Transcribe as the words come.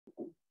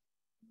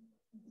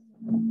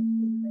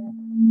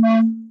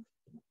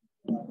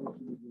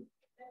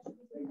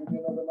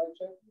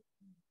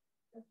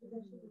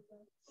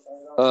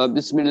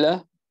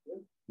Bismillah.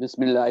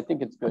 Bismillah. I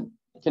think it's good.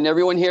 Can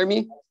everyone hear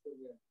me?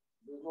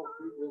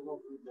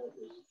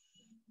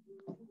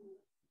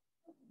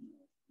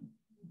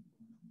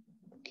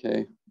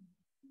 Okay.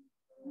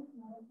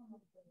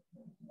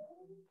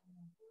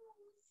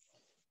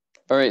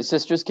 All right,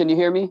 sisters, can you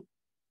hear me?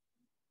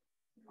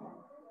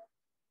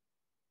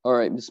 All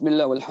right.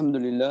 Bismillah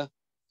walhamdulillah.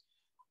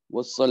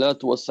 والصلاة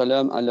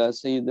والسلام على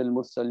سيد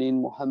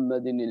المرسلين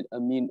محمد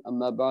الأمين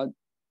أما بعد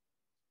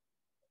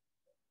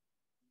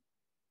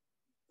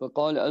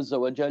فقال عز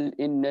وجل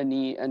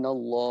إنني أنا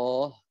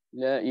الله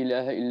لا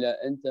إله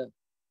إلا أنت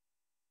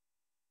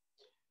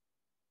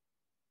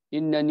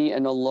إنني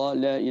أنا الله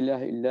لا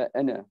إله إلا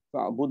أنا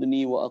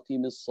فاعبدني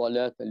وأقيم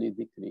الصلاة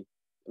لذكري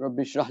رب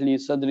اشرح لي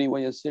صدري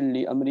ويسر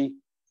لي أمري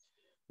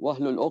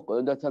واحلل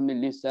عقدة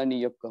من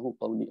لساني يفقهوا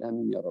قولي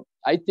آمين يا رب.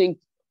 I think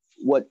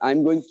what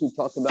I'm going to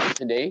talk about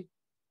today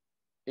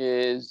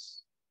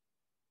is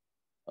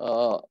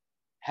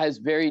has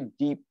very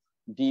deep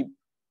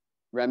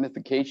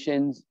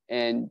ramifications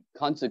and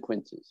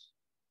consequences.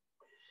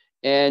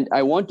 And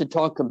I want to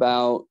talk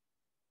about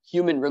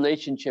human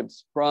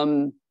relationships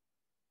from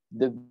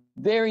the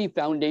very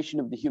foundation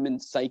of the human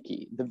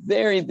psyche, the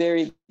very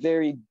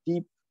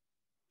deep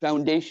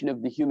foundation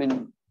of the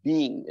human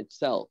being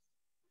itself.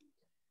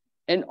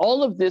 And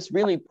all of this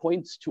really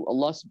points to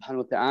Allah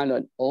subhanahu wa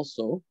ta'ala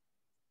also.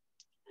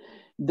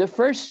 The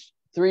first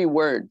three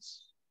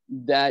words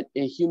that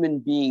a human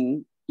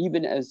being,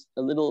 even as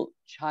a little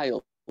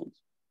child,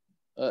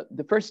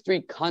 the first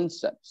three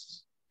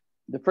concepts,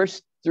 the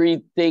first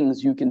three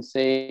things you can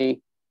say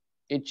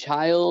a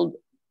child,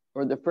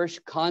 or the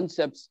first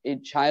concepts a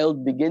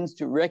child begins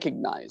to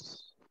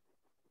recognize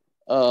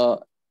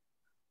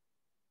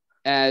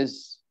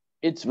as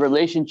its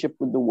relationship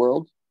with the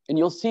world. And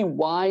you'll see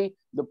why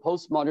the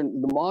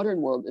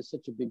modern world is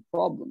such a big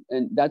problem.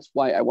 And that's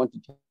why I want to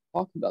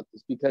talk about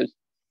this, because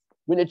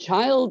when a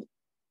child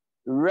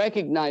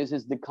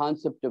recognizes the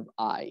concept of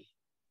I,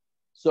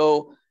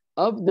 so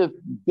of the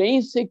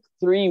basic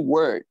three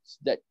words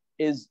that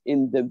is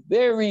in the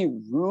very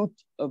root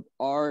of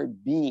our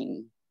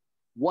being,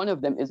 one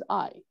of them is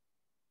I.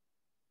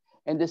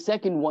 And the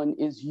second one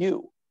is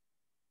you.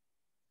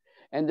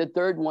 And the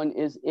third one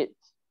is it.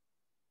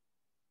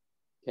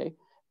 Okay?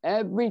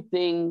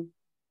 Everything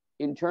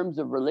in terms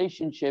of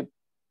relationship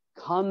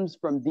comes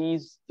from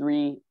these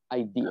three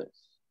ideas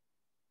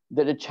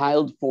that a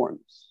child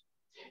forms.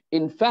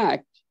 In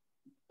fact,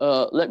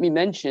 let me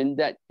mention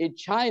that a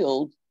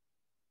child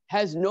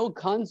has no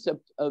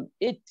concept of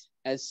it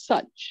as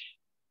such.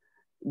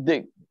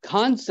 The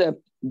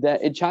concept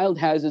that a child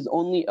has is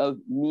only of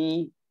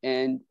me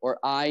and, or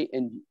I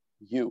and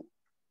you.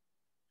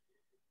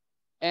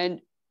 And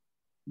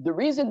the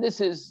reason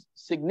this is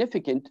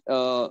significant,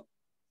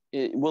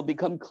 it will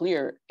become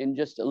clear in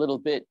just a little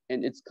bit,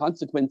 and its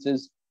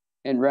consequences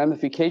and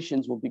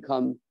ramifications will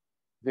become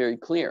very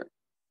clear.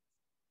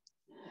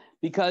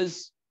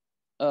 Because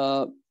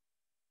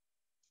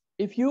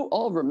if you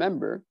all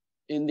remember,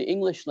 in the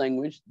English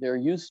language, there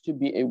used to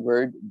be a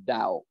word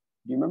thou.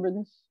 Do you remember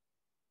this?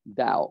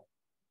 Thou.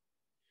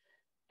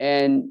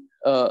 And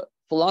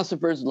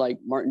philosophers like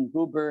Martin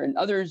Buber and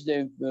others,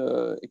 they've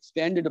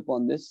expanded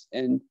upon this.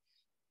 And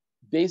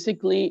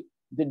basically,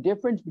 the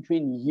difference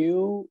between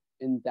you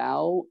and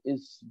thou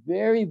is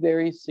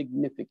very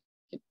significant.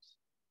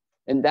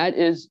 And that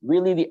is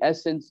really the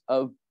essence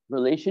of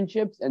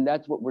relationships. And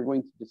that's what we're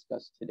going to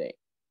discuss today.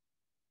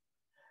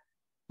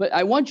 But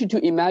I want you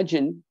to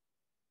imagine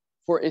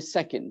for a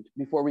second,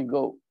 before we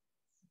go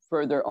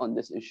further on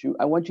this issue,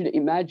 I want you to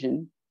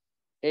imagine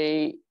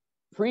a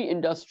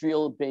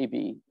pre-industrial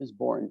baby is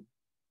born.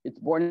 It's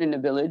born in a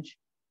village,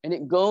 and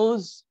it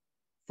goes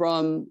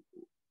from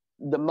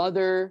the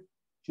mother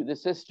to the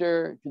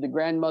sister, to the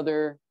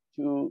grandmother,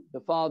 to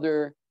the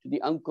father, to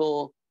the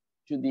uncle,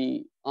 to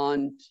the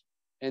aunt,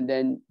 and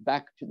then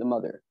back to the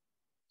mother.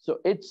 So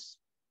it's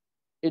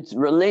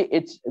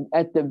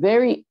at the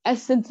very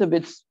essence of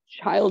its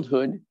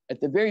childhood,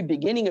 at the very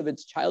beginning of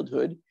its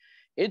childhood,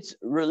 its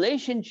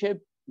relationship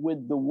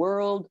with the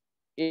world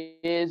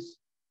is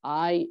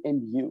I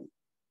and you.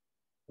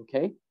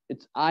 Okay?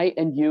 It's I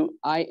and you,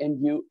 I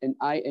and you, and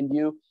I and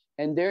you.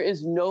 And there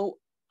is no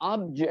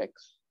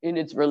objects in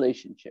its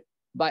relationship.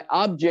 By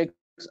objects,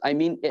 I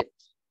mean it.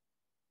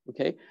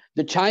 Okay?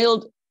 The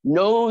child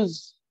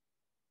knows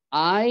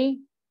I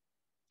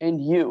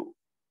and you.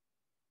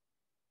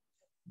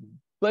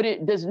 But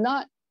it does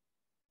not,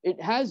 it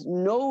has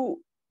no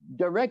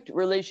direct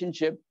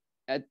relationship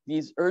at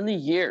these early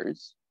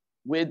years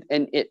with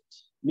an it,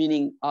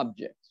 meaning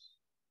objects.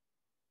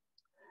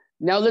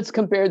 Now let's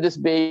compare this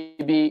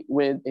baby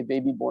with a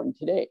baby born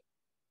today.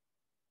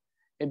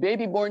 A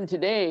baby born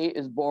today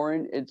is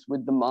born, it's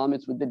with the mom,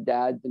 it's with the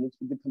dad, then it's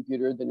with the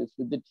computer, then it's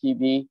with the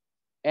TV.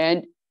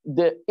 And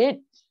the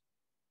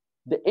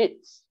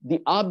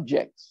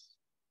objects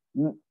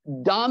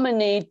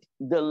dominate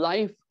the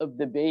life of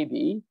the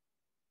baby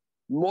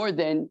more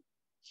than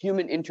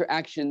human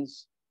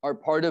interactions are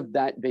part of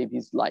that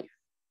baby's life.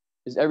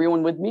 Is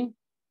everyone with me?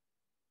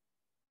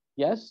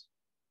 Yes?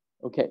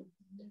 Okay.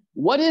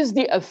 What is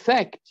the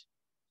effect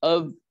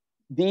of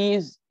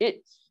these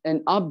its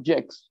and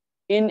objects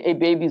in a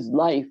baby's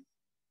life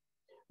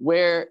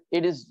where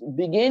it is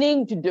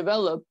beginning to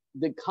develop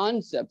the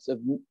concepts of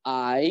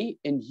I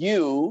and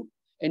you,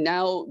 and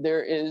now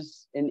there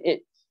is an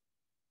it.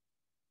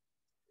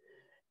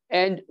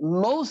 And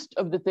most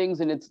of the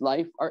things in its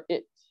life are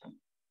it.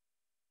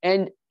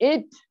 And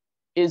it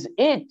is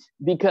it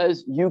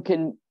because you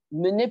can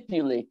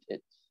manipulate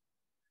it.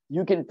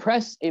 You can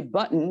press a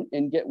button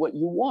and get what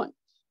you want.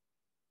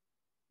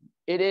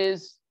 It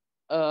is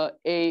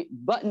a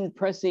button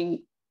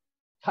pressing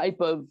type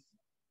of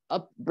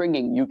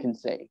upbringing, you can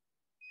say.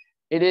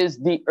 It is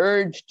the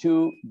urge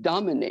to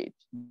dominate,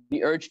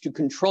 the urge to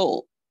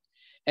control.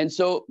 And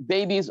so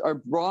babies are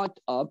brought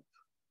up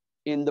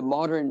in the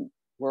modern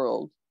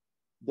world.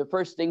 The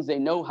first things they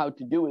know how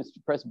to do is to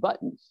press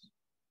buttons,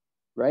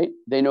 right?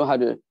 They know how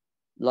to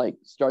like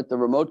start the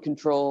remote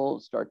control,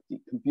 start the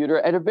computer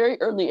at a very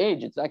early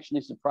age. It's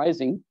actually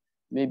surprising,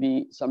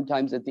 maybe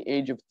sometimes at the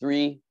age of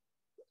 3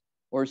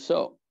 or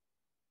so.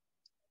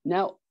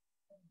 Now,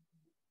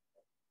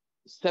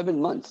 7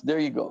 months, there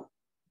you go.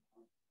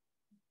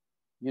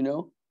 You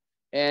know,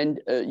 and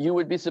you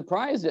would be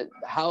surprised at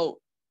how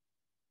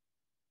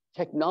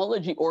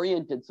technology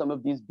oriented some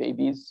of these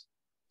babies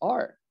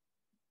are,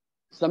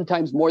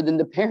 sometimes more than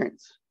the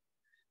parents.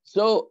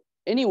 So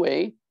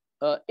anyway,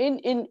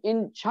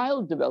 in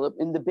child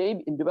development,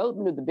 in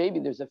development of the baby,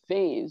 there's a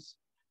phase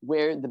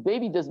where the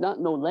baby does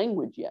not know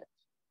language yet,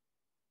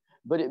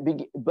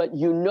 but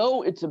you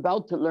know it's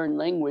about to learn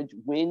language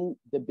when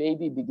the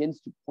baby begins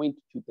to point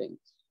to things.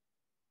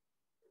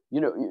 You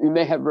know, you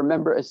may have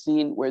remember a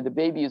scene where the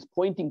baby is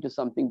pointing to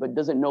something but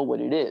doesn't know what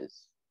it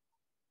is.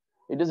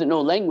 It doesn't know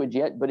language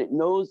yet, but it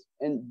knows.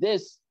 And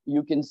this,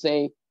 you can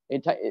say,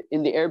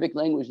 in the Arabic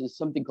language, there's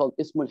something called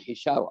ismul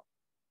hishara,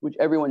 which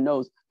everyone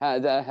knows.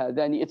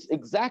 It's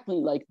exactly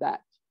like that.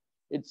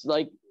 It's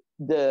like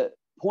the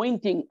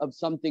pointing of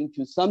something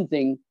to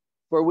something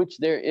for which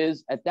there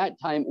is, at that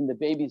time in the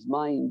baby's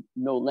mind,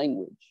 no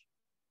language.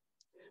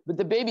 But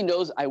the baby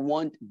knows, I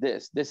want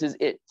this. This is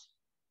it,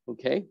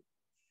 okay?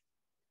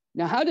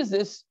 Now, how does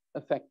this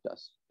affect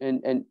us?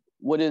 And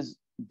what is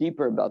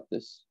deeper about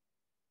this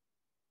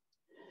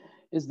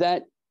is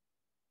that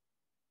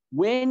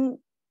when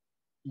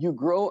you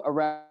grow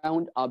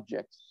around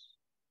objects,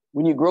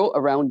 when you grow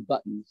around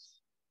buttons,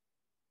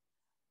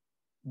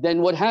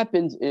 then what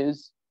happens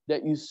is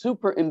that you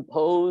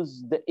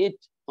superimpose the it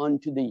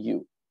onto the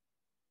you.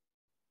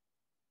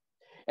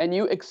 And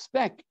you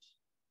expect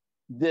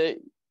the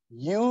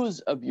yous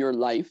of your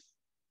life,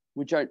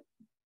 which are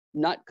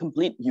not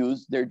complete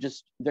yous, they're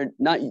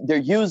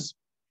yous,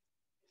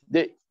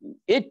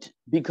 it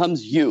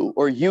becomes you,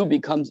 or you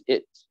becomes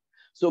it.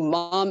 So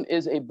mom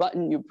is a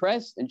button you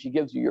press and she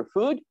gives you your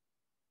food.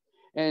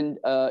 And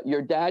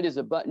your dad is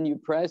a button you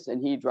press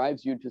and he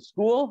drives you to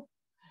school.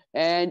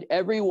 And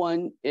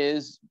everyone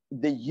is,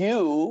 the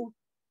you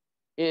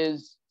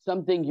is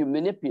something you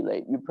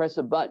manipulate. You press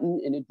a button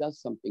and it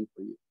does something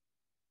for you.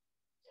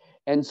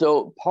 And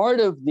so part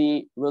of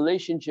the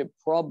relationship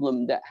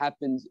problem that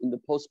happens in the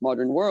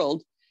postmodern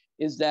world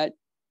is that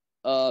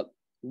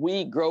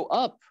we grow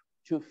up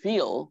to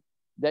feel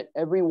that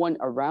everyone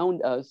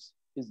around us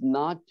is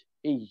not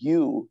a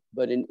you,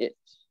 but an it.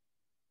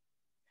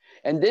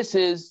 And this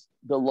is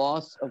the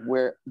loss of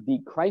where the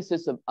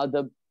crisis of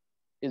adab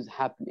is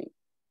happening.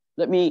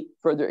 Let me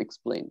further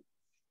explain.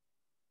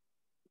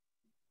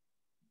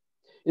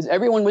 Is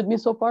everyone with me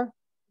so far?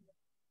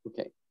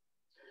 Okay.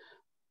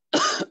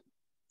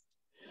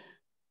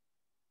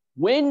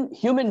 When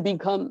human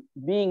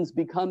beings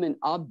become an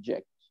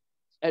object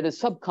at a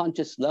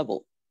subconscious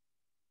level,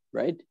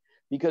 right?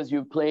 Because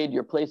you've played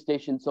your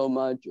PlayStation so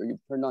much or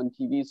you've turned on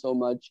TV so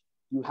much,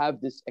 you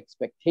have this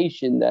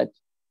expectation that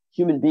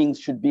human beings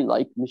should be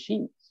like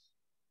machines.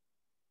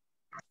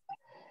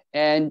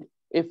 And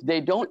if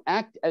they don't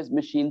act as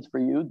machines for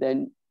you,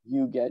 then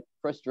you get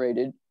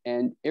frustrated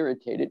and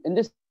irritated. And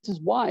this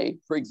is why,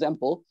 for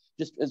example,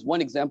 just as one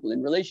example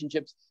in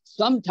relationships,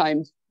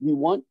 sometimes we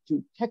want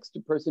to text a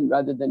person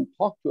rather than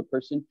talk to a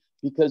person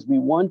because we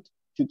want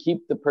to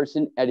keep the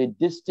person at a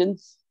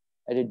distance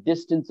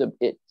of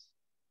it,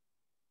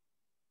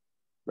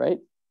 right?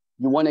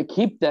 You want to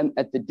keep them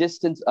at the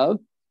distance of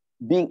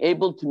being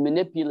able to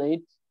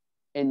manipulate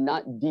and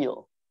not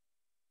deal.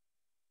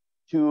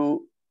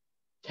 To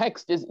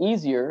text is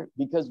easier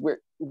because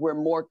we're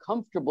more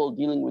comfortable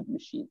dealing with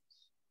machines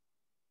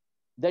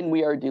than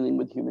we are dealing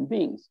with human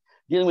beings.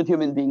 Dealing with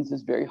human beings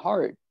is very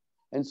hard.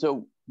 And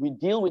so we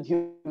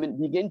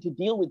begin to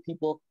deal with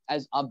people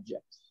as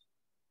objects.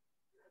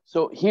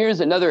 So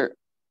here's another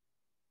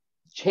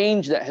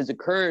change that has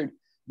occurred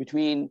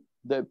between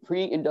the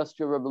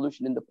pre-industrial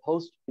revolution and the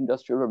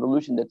post-industrial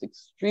revolution that's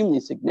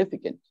extremely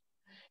significant.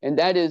 And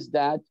that is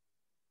that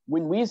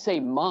when we say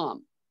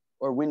mom,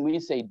 or when we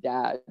say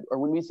dad, or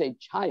when we say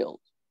child,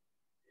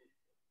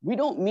 we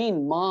don't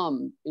mean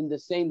mom in the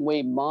same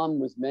way mom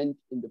was meant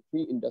in the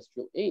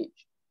pre-industrial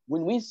age.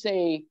 When we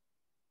say,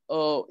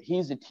 oh,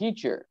 he's a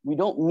teacher, we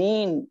don't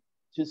mean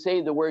to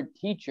say the word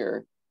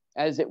teacher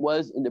as it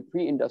was in the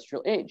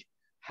pre-industrial age.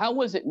 How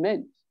was it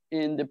meant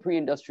in the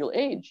pre-industrial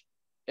age?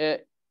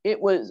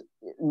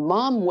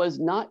 Mom was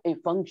not a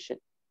function,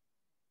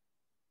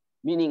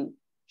 meaning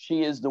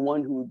she is the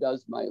one who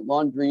does my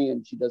laundry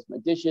and she does my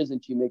dishes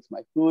and she makes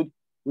my food.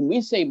 When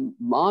we say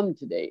mom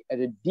today at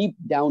a deep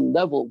down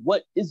level,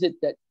 what is it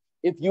that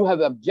if you have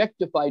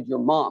objectified your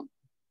mom,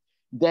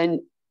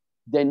 then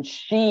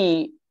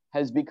she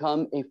has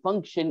become a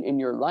function in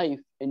your life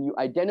and you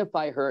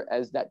identify her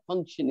as that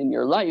function in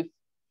your life,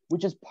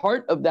 which is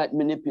part of that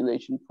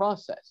manipulation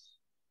process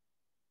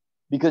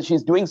because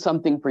she's doing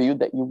something for you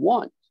that you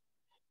want.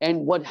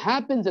 And what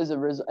happens as a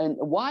result, and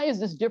why is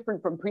this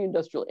different from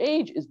pre-industrial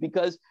age, is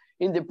because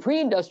in the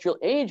pre-industrial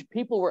age,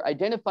 people were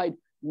identified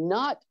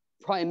not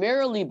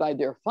primarily by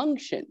their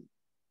function,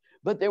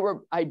 but they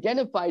were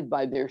identified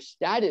by their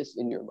status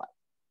in your life.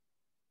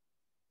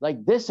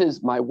 Like, this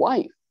is my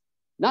wife,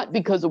 not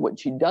because of what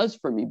she does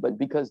for me, but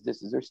because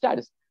this is her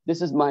status.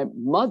 This is my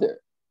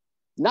mother,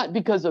 not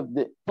because of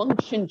the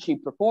function she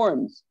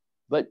performs,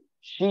 but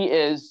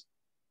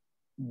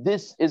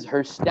this is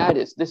her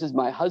status. This is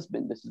my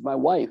husband. This is my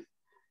wife.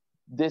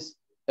 If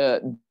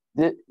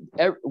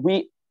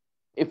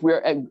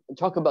we're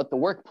talk about the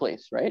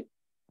workplace, right?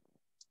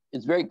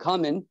 It's very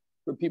common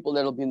for people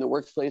that'll be in the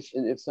workplace,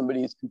 and if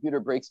somebody's computer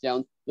breaks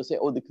down, they'll say,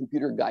 "Oh, the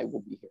computer guy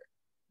will be here."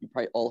 You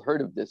probably all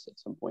heard of this at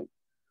some point,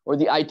 or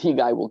the IT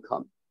guy will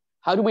come.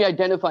 How do we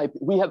identify?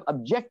 We have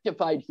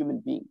objectified human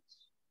beings.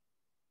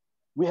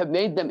 We have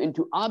made them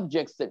into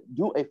objects that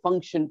do a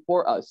function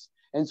for us.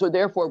 And so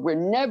therefore, we're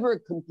never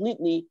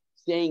completely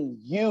saying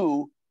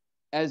you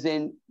as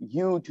in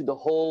you to the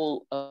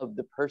whole of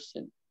the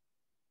person.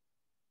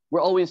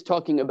 We're always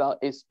talking about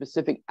a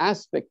specific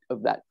aspect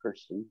of that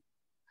person.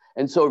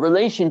 And so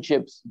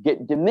relationships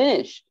get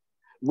diminished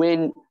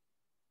when,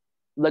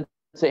 let's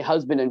say,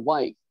 husband and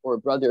wife, or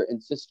brother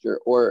and sister,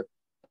 or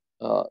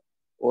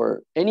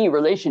any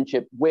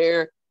relationship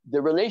where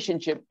the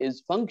relationship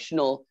is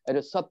functional at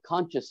a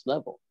subconscious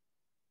level,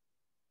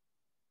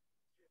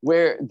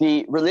 where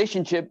the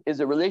relationship is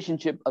a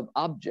relationship of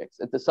objects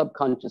at the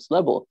subconscious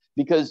level,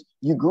 because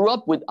you grew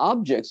up with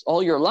objects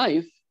all your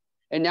life,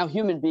 and now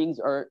human beings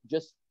are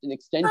just an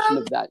extension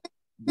of that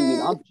being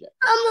an object.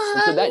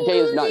 And so that day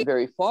is not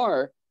very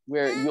far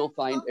where you'll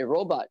find a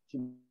robot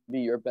to be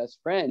your best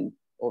friend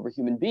over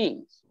human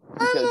beings,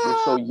 because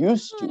you're so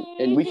used to,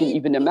 and we can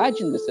even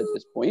imagine this at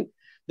this point,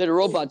 that a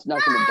robot's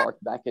not going to bark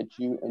back at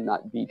you and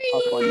not be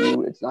tough on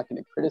you. It's not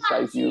going to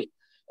criticize you.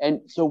 And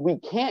so we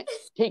can't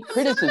take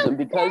criticism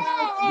because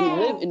we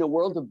live in a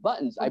world of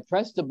buttons. I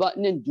press the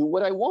button and do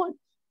what I want.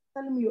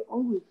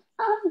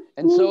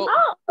 And so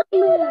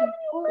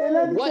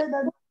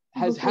what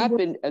has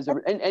happened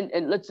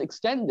and let's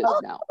extend this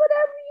now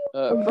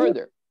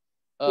further,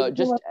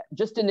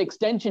 just an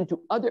extension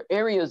to other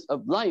areas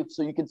of life,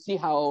 so you can see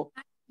how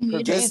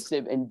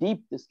pervasive and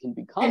deep this can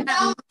become.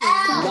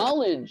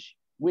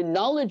 When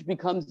knowledge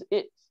becomes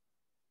it,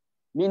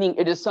 meaning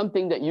it is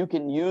something that you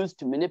can use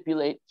to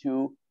manipulate,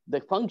 to the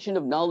function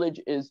of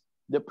knowledge is,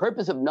 the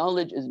purpose of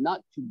knowledge is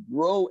not to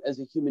grow as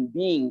a human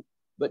being,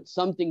 but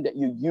something that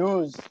you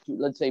use to,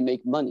 let's say,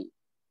 make money,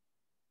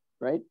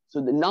 right? So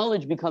the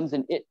knowledge becomes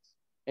an it,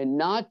 and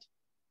not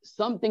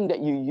something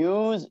that you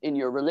use in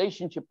your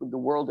relationship with the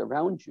world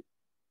around you.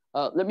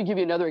 Let me give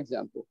you another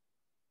example.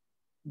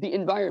 The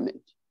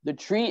environment. The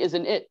tree is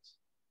an it.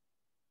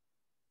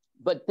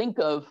 But think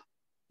of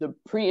the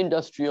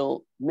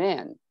pre-industrial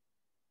man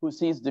who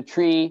sees the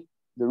tree,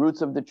 the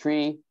roots of the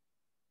tree,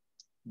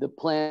 the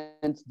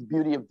plants, the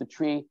beauty of the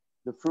tree,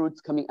 the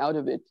fruits coming out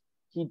of it.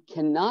 He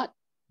cannot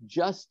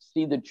just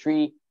see the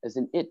tree as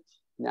an it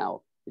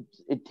now.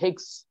 It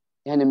takes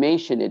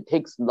animation, it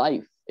takes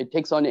life, it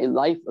takes on a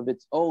life of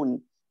its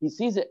own. He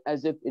sees it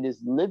as if it is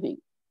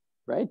living,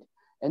 right?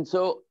 And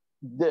so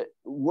the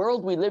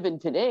world we live in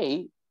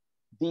today,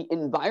 the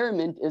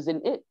environment is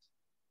an it,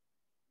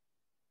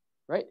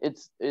 right?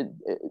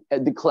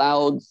 The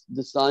clouds,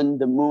 the sun,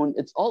 the moon,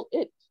 it's all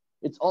it.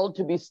 It's all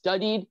to be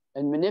studied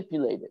and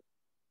manipulated.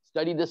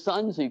 Study the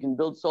sun so you can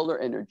build solar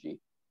energy,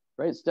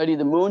 right? Study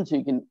the moon so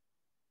you can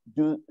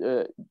do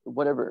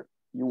whatever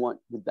you want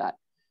with that.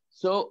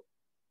 So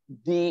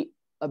the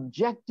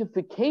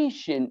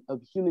objectification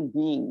of human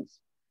beings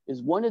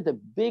is one of the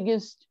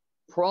biggest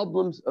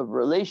problems of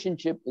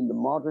relationship in the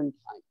modern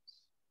times.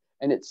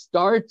 And it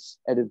starts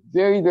at a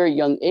very, very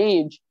young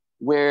age,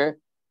 where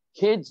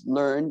kids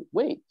learn,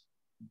 wait,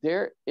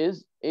 I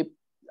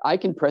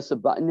can press a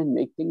button and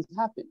make things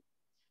happen.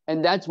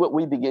 And that's what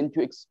we begin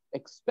to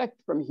expect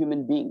from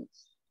human beings,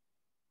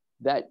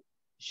 that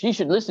she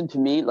should listen to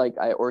me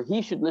or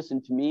he should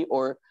listen to me,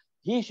 or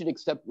he should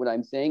accept what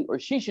I'm saying, or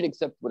she should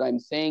accept what I'm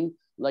saying,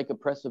 like a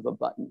press of a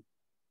button.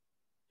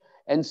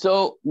 And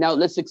so now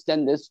let's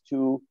extend this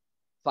to,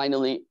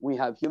 finally, we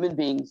have human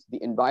beings,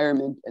 the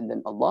environment, and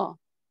then Allah.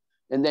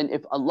 And then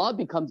if Allah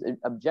becomes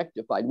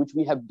objectified, which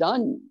we have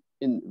done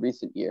in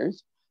recent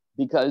years,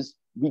 because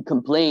we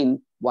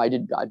complain, why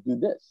did God do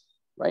this,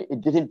 right?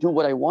 It didn't do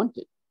what I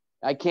wanted.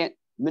 I can't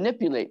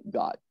manipulate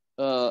God.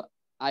 And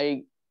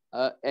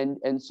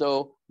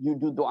so you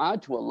do dua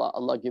to Allah.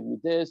 Allah, give me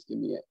this, give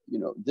me,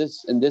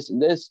 this and this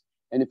and this.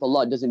 And if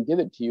Allah doesn't give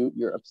it to you,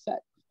 you're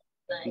upset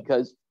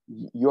because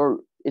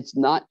it's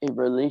not a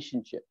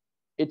relationship.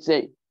 It's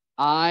a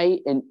I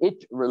and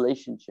it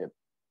relationship.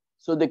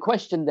 So the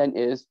question then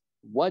is,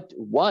 what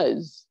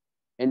was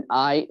an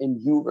I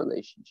and you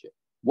relationship?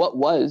 What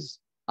was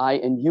I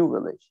and you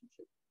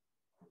relationship?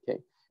 Okay.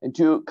 And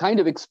to kind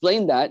of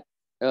explain that,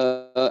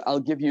 I'll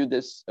give you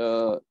this,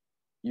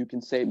 you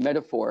can say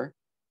metaphor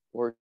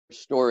or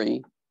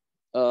story,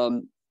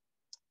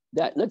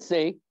 that let's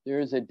say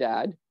there's a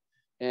dad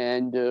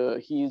and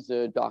he's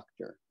a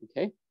doctor,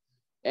 okay?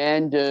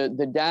 And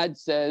the dad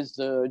says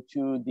to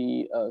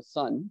the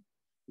son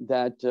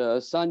that,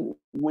 son,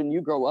 when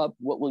you grow up,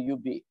 what will you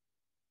be?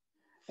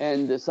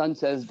 And the son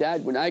says,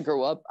 Dad, when I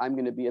grow up, I'm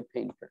going to be a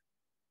painter.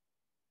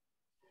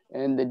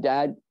 And the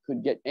dad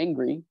could get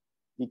angry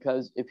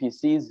because if he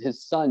sees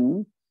his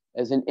son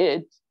as an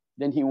it,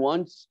 then he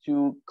wants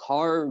to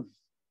carve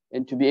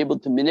and to be able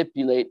to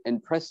manipulate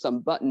and press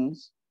some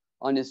buttons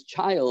on his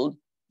child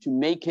to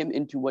make him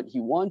into what he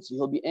wants.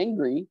 He'll be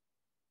angry.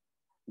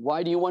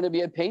 Why do you want to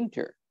be a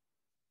painter,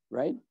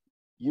 right?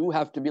 You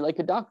have to be like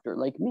a doctor,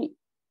 like me.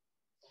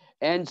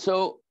 And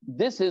so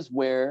this is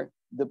where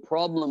the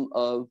problem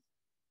of,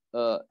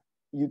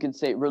 you can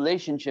say,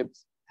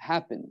 relationships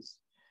happens.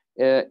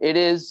 It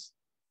is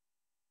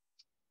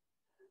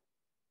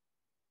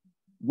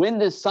when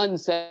the son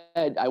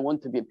said, I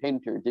want to be a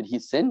painter, did he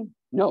sin?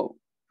 No,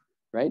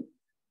 right?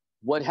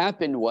 What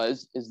happened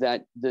is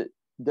that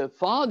the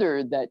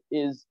father that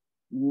is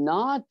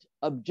not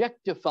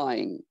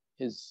objectifying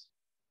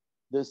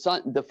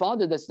the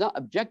father that's not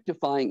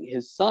objectifying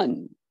his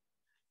son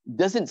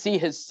doesn't see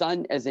his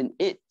son as an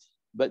it,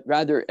 but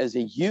rather as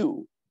a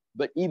you.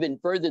 But even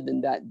further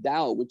than that,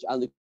 thou, which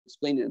I'll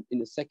explain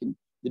in a second,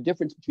 the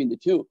difference between the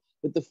two.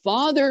 But the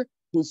father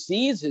who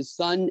sees his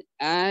son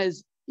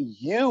as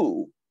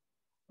you,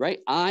 right?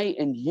 I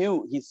and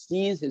you, he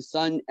sees his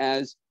son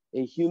as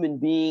a human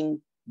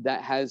being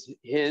that has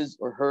his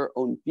or her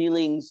own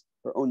feelings,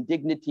 her own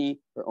dignity,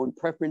 her own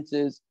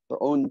preferences, her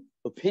own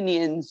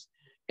opinions.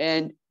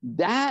 And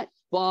that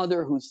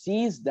father who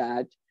sees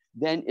that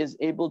then is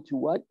able to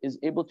what? Is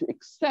able to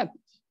accept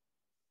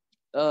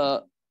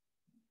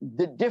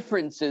the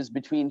differences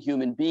between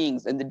human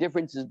beings and the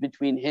differences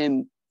between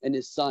him and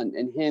his son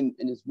and him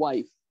and his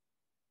wife.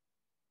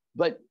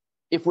 But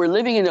if we're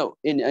living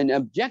in an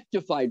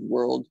objectified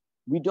world,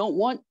 we don't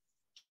want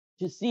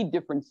to see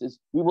differences.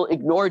 We will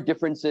ignore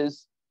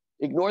differences,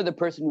 ignore the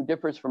person who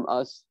differs from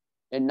us,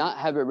 and not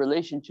have a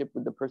relationship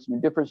with the person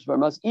who differs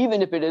from us,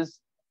 even if it is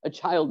a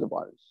child of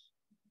ours,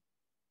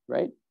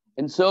 right?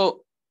 And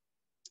so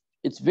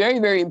it's very,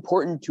 very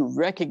important to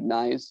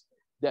recognize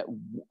that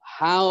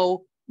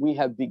how we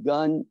have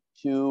begun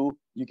to,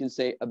 you can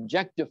say,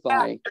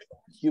 objectify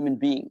human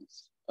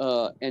beings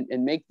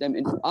and make them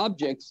into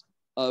objects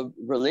of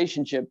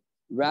relationship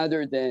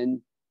rather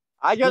than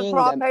seeing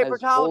them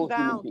as whole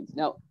human beings.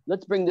 Now,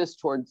 let's bring this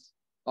towards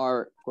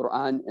our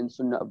Quran and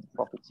Sunnah of the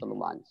Prophet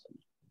ﷺ.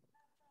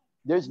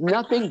 There's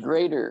nothing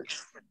greater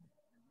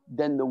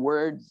than the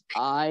words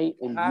I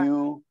and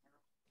you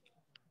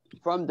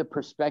from the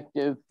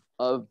perspective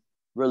of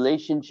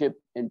relationship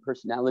and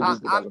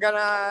personalities. I'm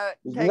gonna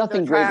There's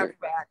nothing greater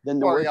than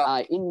the word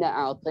I. Inna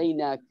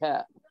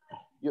a'tainaka.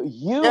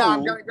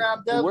 I'm gonna grab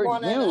this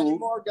one and any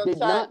more did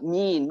not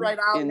mean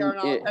in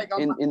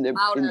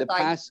the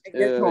past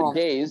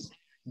days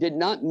did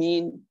not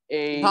mean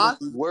a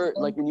word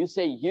like when you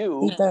say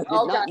you did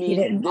not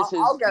mean this is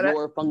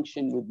your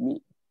function with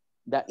me.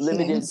 That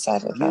limited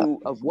you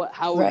of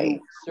how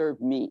you serve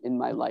me in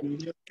my life.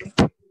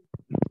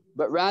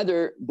 But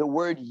rather the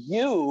word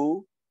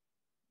you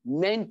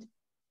meant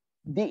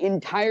the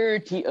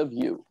entirety of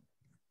you.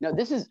 Now,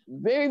 this is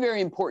very, very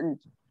important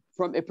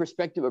from a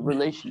perspective of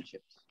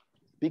relationships,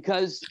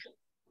 because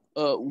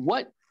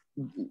when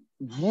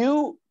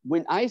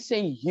I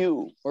say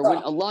you, or when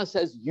Allah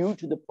says you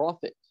to the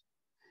Prophet,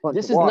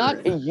 this is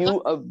not a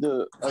you of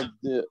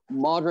the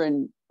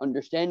modern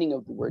understanding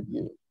of the word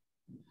you.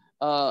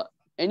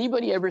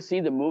 Anybody ever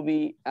see the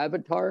movie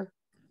Avatar?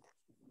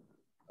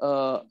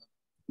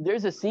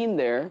 There's a scene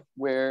there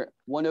where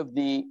one of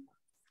the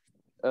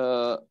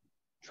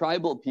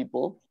tribal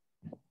people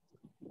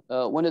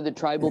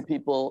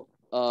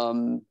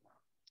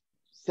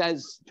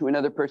says to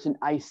another person,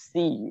 I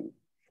see you,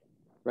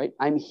 right?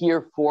 I'm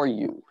here for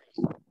you.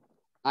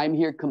 I'm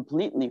here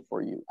completely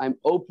for you. I'm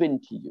open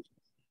to you.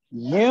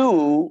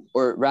 You,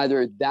 or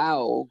rather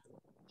thou,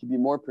 to be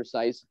more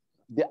precise,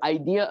 the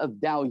idea of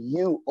thou,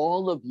 you,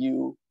 all of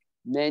you,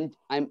 meant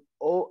I'm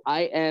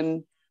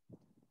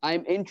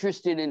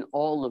interested in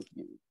all of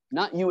you,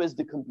 not you as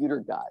the computer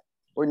guy,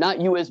 or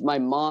not you as my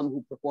mom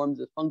who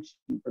performs a function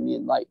for me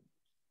in life,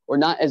 or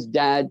not as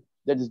dad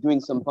that is doing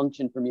some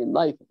function for me in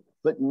life,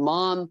 but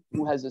mom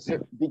who has a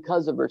certain,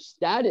 because of her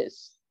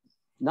status,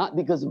 not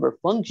because of her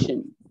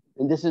function.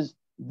 And this is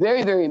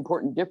very, very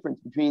important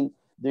difference between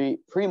the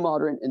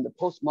pre-modern and the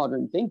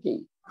postmodern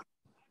thinking,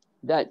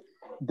 that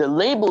The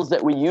labels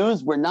that we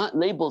use were not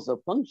labels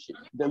of function.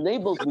 The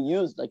labels we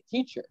used, like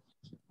teacher,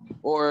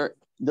 or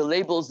the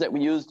labels that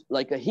we used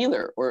like a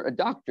healer or a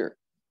doctor,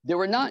 they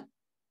were not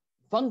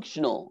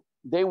functional.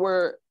 They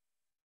were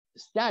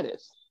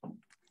status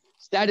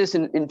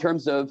in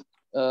terms of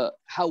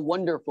how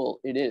wonderful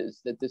it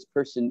is that this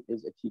person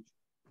is a teacher,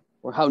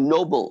 or how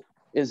noble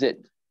is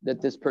it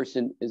that this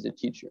person is a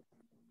teacher.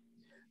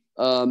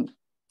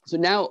 So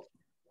now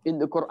in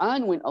the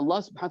Quran, when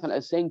Allah subhanahu wa ta'ala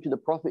is saying to the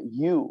Prophet,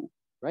 you,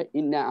 right?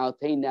 Inna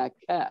a'tayna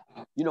ka.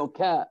 You know,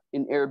 ka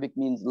in Arabic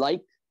means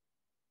like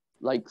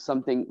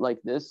something like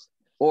this,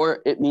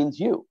 or it means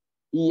you.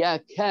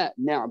 Iyaka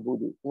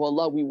na'budu. Oh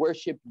Allah, we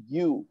worship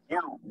you.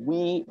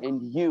 We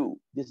and you.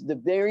 This is the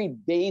very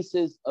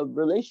basis of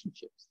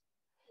relationships.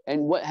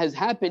 And what has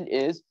happened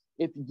is,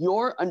 if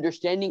your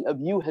understanding of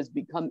you has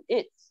become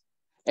it,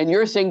 and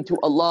you're saying to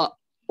Allah,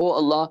 oh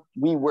Allah,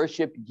 we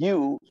worship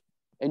you,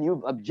 and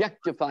you've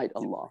objectified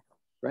Allah,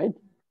 right?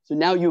 So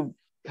now you've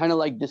kind of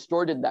like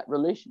distorted that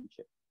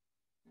relationship.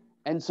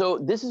 And so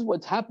this is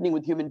what's happening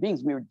with human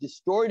beings. We've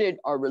distorted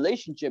our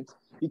relationships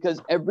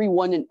because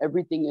everyone and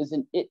everything is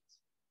an it,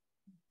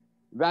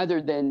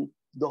 rather than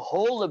the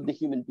whole of the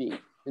human being.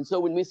 And so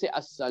when we say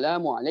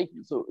assalamu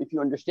alaikum, so if you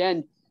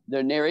understand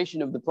the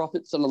narration of the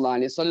Prophet sallallahu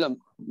alaihi wasallam,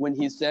 when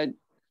he said,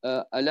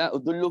 "Ala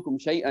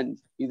udullukum shay'an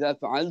idha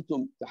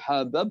fa'altum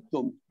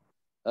tahabbtum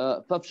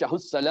fafshahu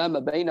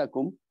as-salama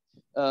bainakum."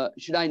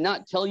 Should I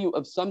not tell you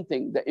of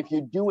something that if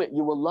you do it,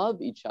 you will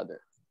love each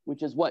other?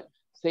 Which is what?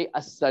 Say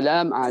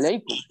assalam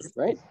alaikum,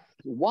 right?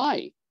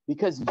 Why?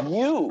 Because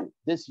you,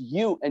 this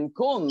you and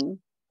kum,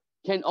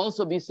 can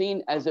also be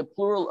seen as a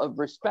plural of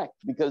respect,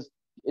 because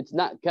it's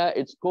not ka,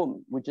 it's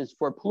kum, which is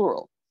for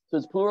plural. So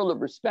it's plural of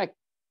respect,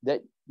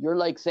 that you're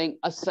like saying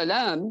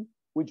assalam,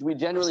 which we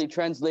generally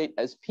translate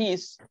as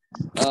peace.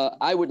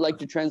 I would like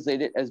to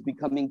translate it as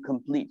becoming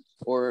complete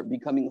or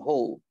becoming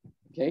whole.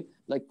 Okay,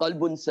 like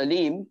qalbun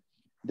salim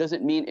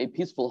doesn't mean a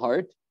peaceful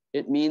heart.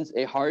 It means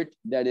a heart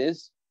that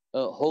is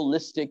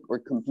holistic or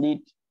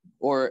complete,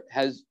 or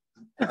has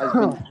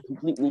been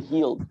completely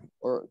healed,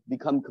 or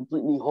become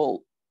completely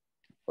whole,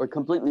 or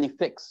completely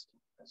fixed.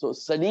 So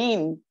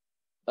salim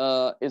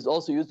is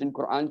also used in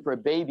Quran for a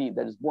baby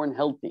that is born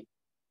healthy.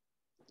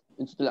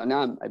 In Surah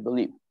Al-An'am, I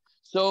believe.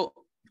 So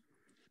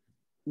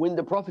when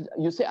the Prophet,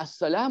 you say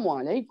assalamu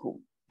alaikum,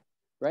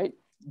 right?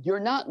 You're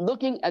not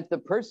looking at the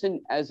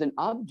person as an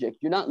object.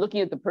 You're not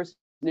looking at the person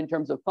in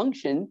terms of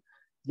function.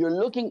 You're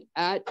looking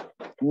at,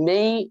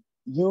 may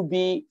you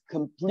be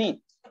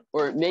complete,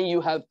 or may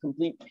you have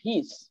complete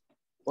peace,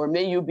 or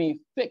may you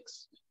be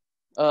fixed,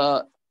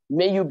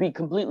 may you be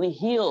completely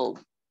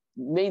healed,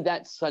 may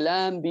that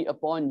salam be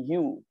upon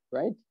you,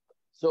 right?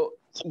 So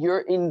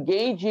you're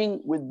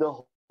engaging with the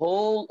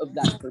whole of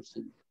that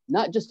person,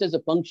 not just as a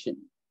function.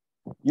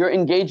 You're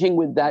engaging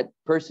with that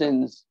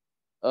person's,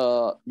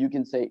 you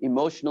can say,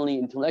 emotionally,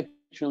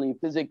 intellectually,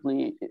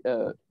 physically,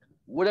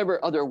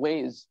 whatever other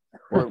ways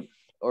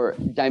or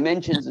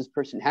dimensions this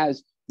person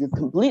has. You're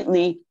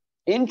completely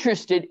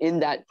interested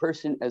in that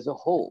person as a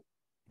whole,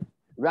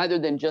 rather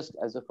than just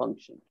as a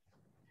function.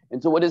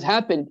 And so what has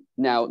happened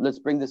now, let's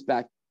bring this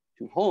back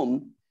to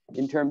home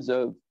in terms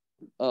of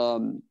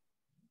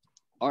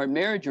our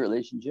marriage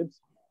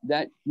relationships,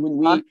 that when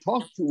we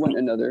talk to one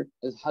another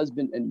as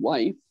husband and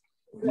wife,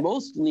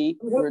 mostly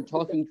we're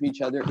talking to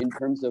each other in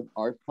terms of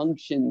our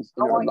functions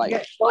in our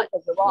life. Like,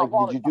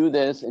 did you do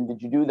this, and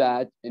did you do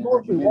that, and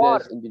did you do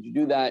this, and did you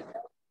do that,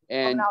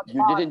 and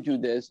you didn't do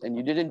this, and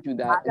you didn't do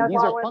that. And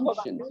these are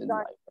functions in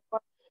life.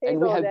 And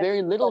we have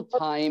very little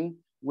time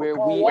where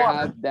we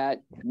have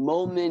that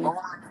moment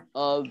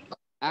of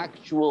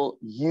actual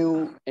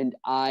you and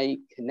I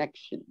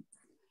connection,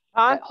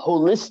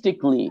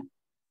 holistically.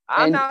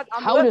 And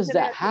how does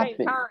that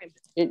happen?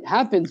 It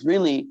happens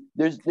really,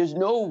 there's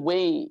no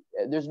way,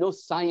 there's no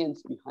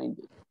science behind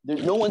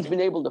it. No one's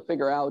been able to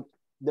figure out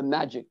the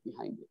magic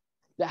behind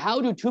it. How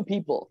do two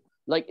people,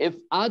 like if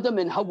Adam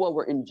and Hawa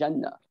were in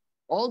Jannah,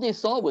 all they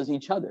saw was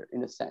each other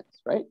in a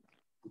sense, right?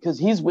 Because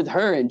he's with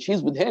her and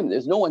she's with him.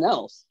 There's no one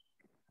else,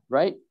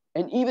 right?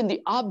 And even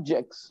the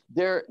objects,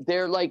 they're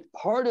like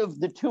part of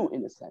the two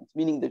in a sense,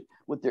 meaning that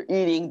what they're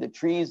eating, the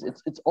trees,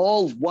 it's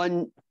all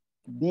one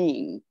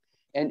being,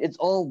 and it's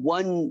all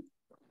one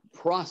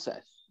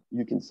process,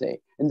 you can say,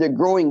 and they're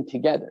growing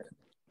together.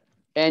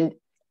 And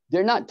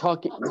they're not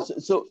talking.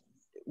 So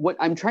what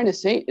I'm trying to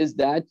say is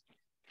that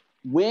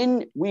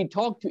when we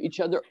talk to each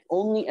other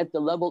only at the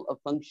level of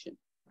function,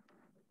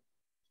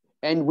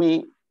 and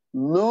we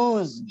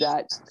lose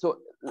that. So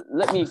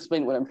let me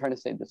explain what I'm trying to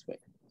say this way.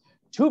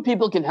 Two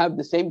people can have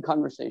the same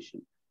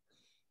conversation,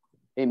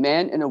 a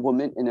man and a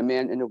woman, and a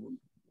man and a woman.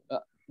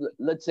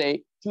 Let's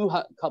say two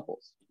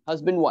couples,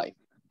 husband, wife,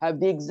 have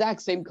the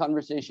exact same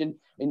conversation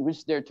in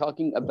which they're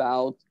talking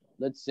about,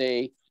 let's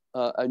say,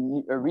 a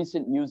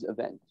recent news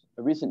event.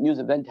 A recent news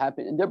event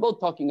happened, and they're both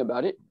talking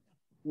about it.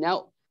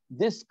 Now,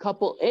 this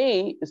couple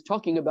A is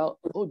talking about,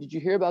 oh, did you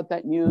hear about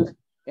that news?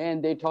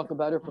 And they talk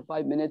about it for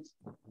 5 minutes,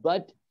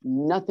 but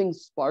nothing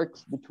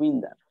sparks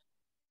between them.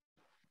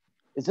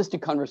 It's just a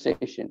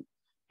conversation.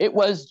 It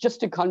was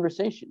just a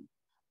conversation.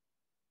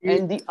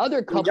 And the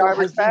other couple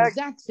has the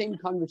exact same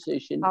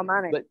conversation,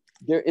 but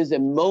there is a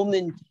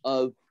moment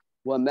of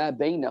وَمَا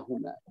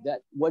بَيْنَهُمَا, that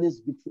what is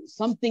between,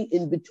 something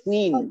in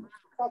between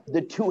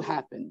the two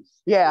happens.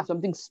 Yeah.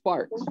 Something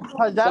sparks.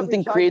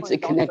 Something creates a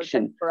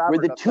connection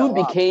where the two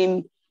became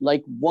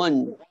like one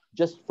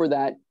just for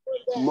that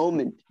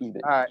moment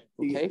even. All right.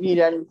 Okay? You need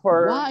any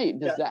for why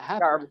does that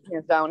happen? Garbage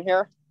cans down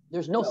here?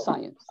 There's no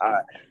science. All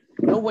right.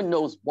 No one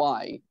knows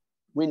why.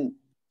 When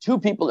two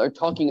people are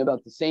talking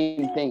about the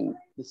same thing,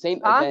 the same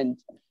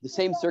event, the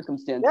same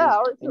circumstances,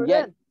 and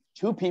yet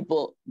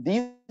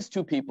these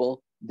two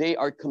people, they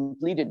are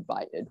completed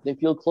by it. They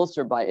feel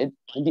closer by it,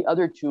 and the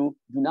other two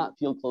do not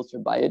feel closer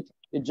by it.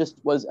 It just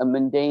was a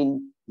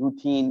mundane,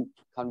 routine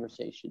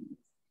conversation,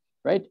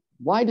 right?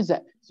 Why does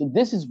that? So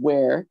this is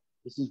where,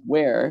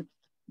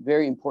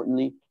 very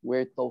importantly,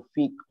 where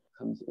tawfiq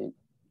comes in.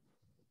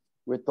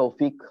 Where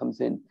tawfiq comes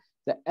in.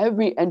 That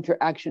every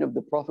interaction of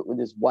the Prophet with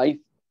his wife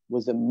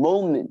was a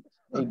moment,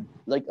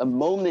 like a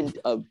moment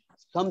of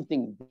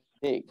something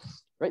big,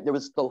 right? There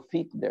was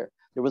tawfiq there.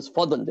 There was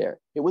fadl there.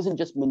 It wasn't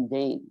just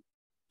mundane.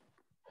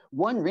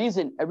 One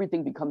reason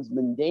everything becomes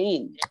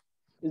mundane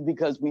is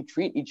because we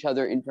treat each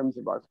other in terms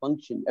of our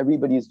function.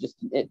 Everybody is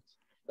just an it.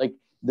 Like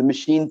the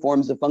machine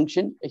forms a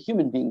function, a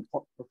human being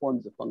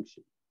performs a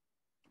function.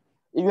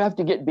 You have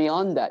to get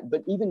beyond that.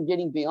 But even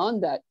getting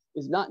beyond that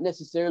is not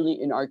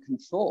necessarily in our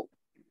control.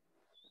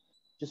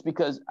 Just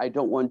because I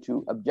don't want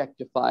to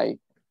objectify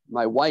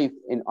my wife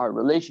in our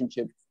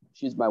relationship,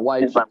 she's my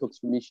wife, she cooks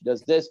for me, she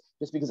does this,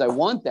 just because I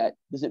want that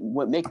doesn't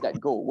make that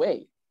go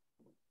away,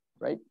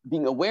 right?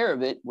 Being aware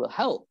of it will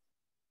help.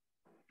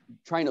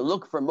 Trying to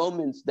look for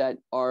moments that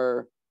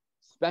are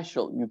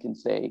special, you can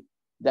say,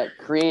 that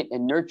create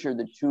and nurture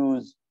the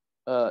twos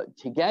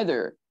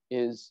together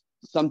is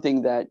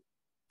something that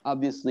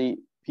obviously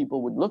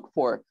people would look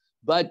for,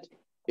 but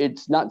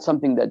it's not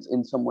something that's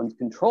in someone's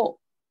control.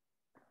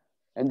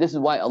 And this is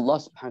why Allah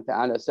subhanahu wa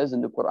ta'ala says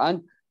in the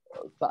Quran,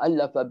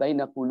 فَأَلَّفَ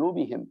بَيْنَ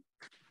قُلُوبِهِمْ,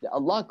 that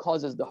Allah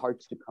causes the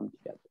hearts to come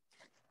together.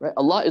 Right?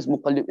 Allah is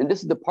muqallib. And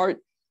this is the part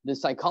the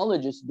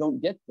psychologists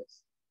don't get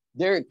this.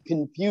 They're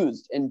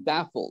confused and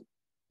baffled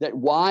that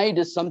why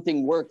does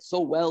something work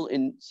so well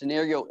in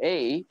scenario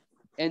A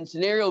and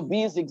scenario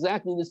B is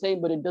exactly the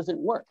same, but it doesn't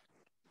work.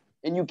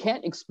 And you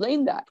can't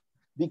explain that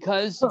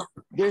because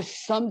there's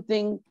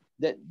something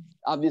that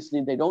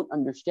obviously they don't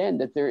understand,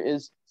 that there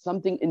is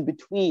something in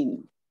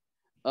between.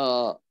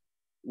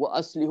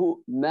 وَأَصْلِهُ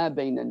مَا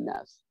بَيْنَ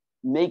النَّاسِ,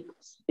 make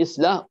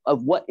islah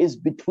of what is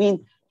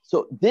between.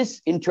 So this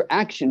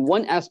interaction,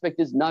 one aspect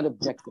is not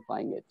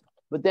objectifying it.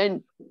 But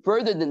then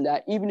further than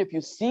that, even if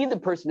you see the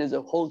person as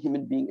a whole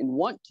human being and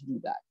want to do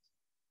that,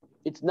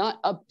 it's not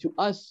up to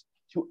us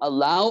to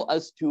allow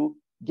us to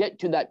get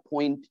to that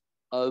point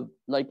of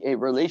like a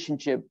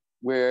relationship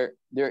where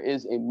there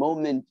is a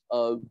moment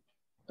of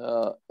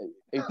a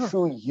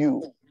true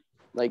you,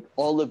 like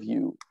all of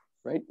you,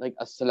 right? Like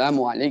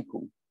assalamu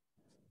alaikum.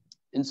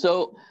 And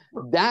so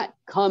that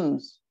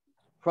comes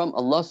from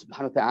Allah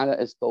subhanahu wa ta'ala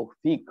as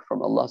tawfiq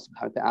from Allah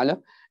subhanahu wa ta'ala.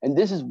 And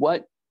this is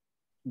what,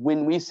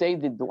 when we say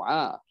the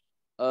dua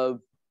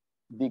of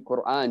the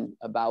Quran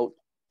about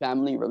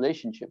family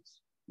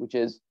relationships, which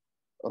is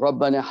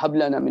رَبَّنَا هَبْ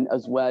لَنَا مِنْ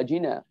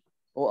أَزْوَاجِنَا,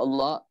 oh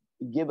Allah,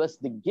 give us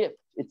the gift.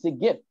 It's a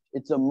gift.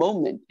 It's a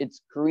moment. It's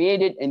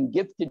created and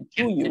gifted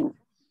to you.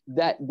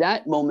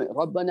 That moment,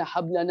 رَبَّنَا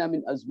هَبْ لَنَا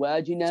مِنْ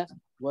أَزْوَاجِنَا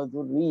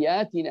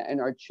وَذُرِّيَّاتِنَا,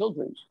 and our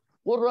children,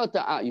 قُرَّةَ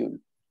أَعْيُنٍ,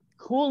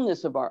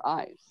 coolness of our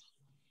eyes.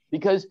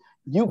 Because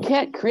you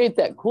can't create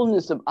that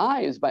coolness of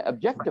eyes by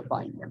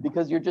objectifying them,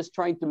 because you're just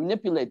trying to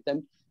manipulate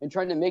them and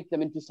trying to make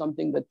them into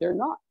something that they're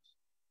not.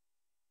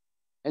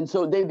 And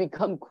so they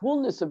become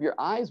coolness of your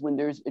eyes when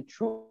there's a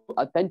true,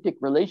 authentic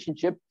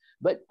relationship.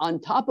 But on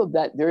top of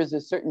that, there is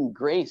a certain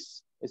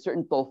grace, a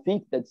certain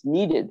tawfiq that's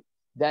needed,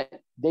 that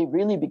they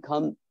really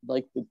become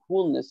like the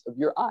coolness of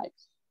your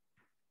eyes.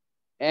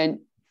 And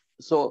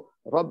so,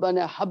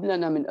 رَبَّنَا هَبْ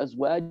لَنَا مِنْ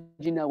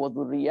أَزْوَاجِنَا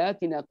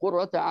وَذُرِّيَّاتِنَا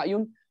قُرَّةَ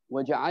أَعْيُنٍ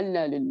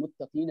وَجَعَلْنَا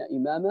لِلْمُتَّقِينَ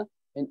إِمَامًا.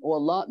 And oh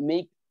Allah,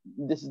 make,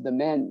 this is the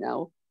man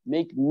now,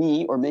 make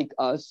me or make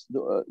us,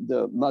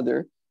 the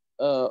mother,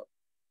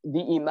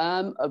 the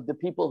imam of the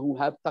people who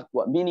have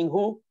taqwa. Meaning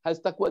who has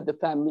taqwa? The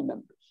family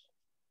members.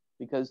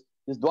 Because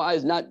this dua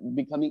is not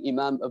becoming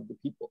imam of the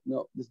people.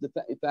 No, this is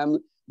the family.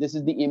 This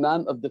is the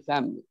imam of the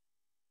family.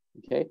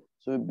 Okay,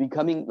 so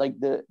becoming like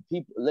the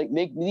people, like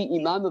make the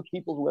imam of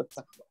people who have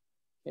taqwa.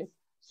 Okay,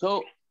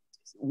 so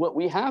what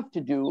we have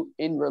to do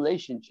in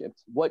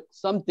relationships, what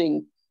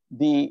something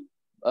the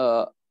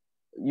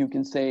you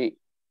can say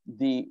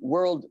the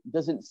world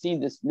doesn't see,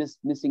 this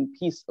missing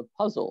piece of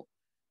puzzle,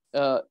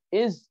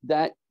 is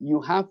that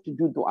you have to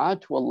do dua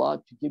to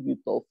Allah to give you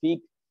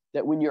tawfiq,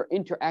 that when you're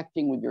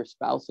interacting with your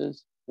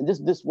spouses, and this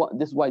is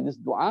why this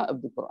dua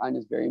of the Quran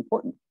is very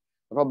important.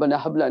 رَبَّنَا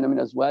هَبْ لَنَا مِنْ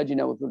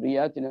أَزْوَاجِنَا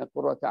وَذُرِّيَّاتِنَا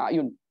قُرَّةَ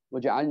أَعْيُنٍ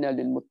وَجَعَلْنَا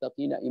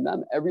لِلْمُتَّقِينَ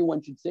إِمَامًا.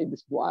 Everyone should say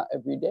this dua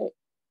every day,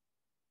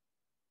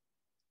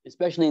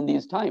 especially in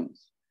these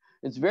times.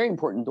 It's very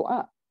important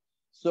dua.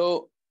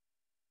 So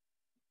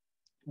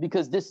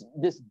because this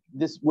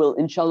will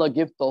inshallah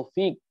give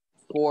tawfiq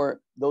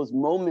for those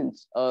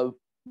moments of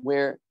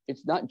where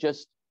it's not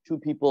just two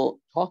people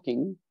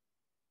talking,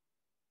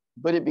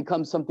 but it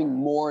becomes something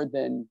more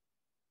than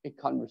a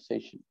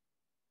conversation.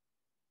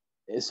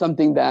 It's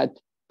something that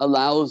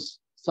allows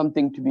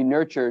something to be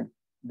nurtured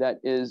that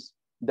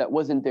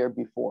wasn't there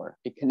before,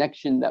 a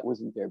connection that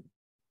wasn't there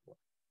before.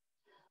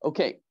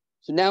 Okay,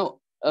 so now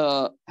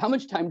how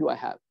much time do I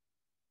have?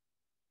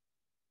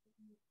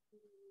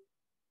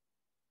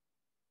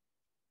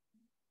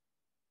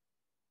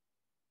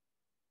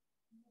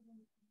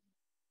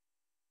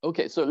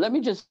 Okay, so let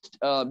me just,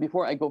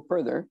 before I go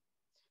further,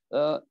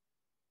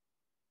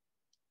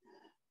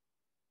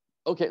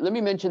 okay, let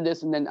me mention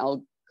this and then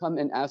I'll come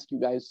and ask you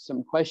guys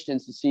some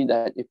questions to see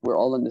that if we're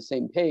all on the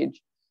same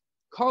page.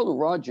 Carl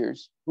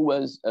Rogers, who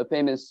was a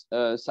famous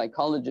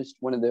psychologist,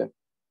 one of the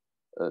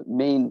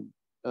main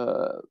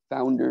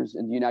founders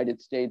in the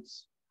United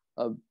States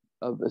of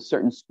a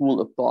certain school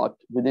of thought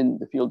within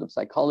the field of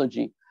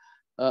psychology,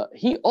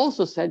 he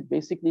also said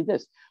basically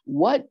this: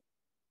 what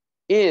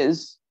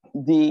is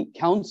the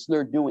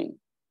counselor doing,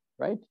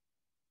 right?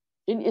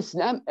 In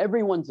Islam,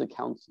 everyone's a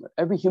counselor.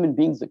 Every human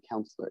being's a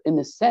counselor, in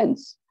the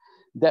sense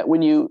that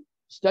when you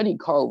study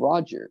Carl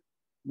Rogers,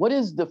 what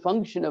is the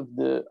function of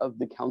the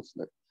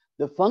counselor?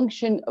 The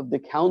function of the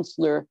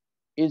counselor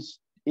is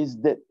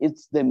that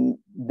it's the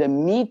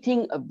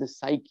meeting of the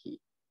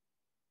psyche,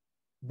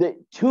 the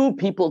two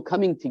people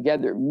coming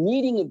together,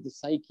 meeting of the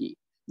psyche,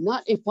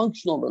 not a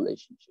functional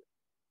relationship.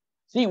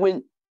 See,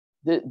 when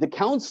the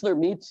counselor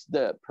meets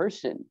the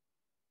person,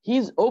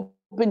 he's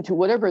open to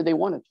whatever they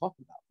want to talk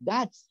about.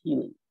 That's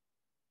healing,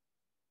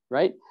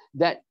 right?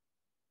 That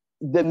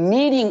the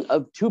meeting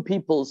of two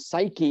people's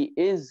psyche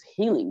is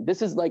healing.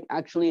 This is like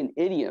actually an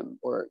idiom,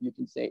 or you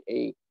can say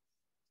a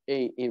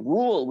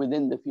rule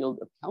within the field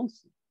of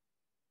counseling,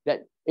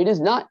 that it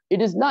is not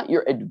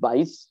your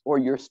advice or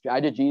your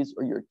strategies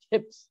or your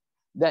tips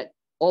that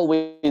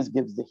always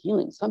gives the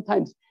healing.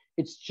 Sometimes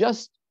it's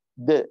just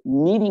the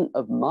meeting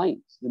of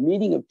minds, the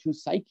meeting of two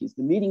psyches,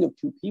 the meeting of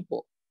two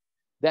people,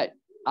 that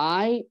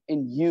I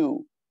and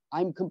you,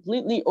 I'm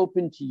completely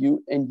open to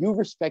you and you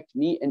respect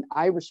me and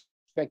I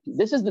respect you.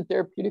 This is the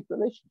therapeutic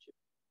relationship.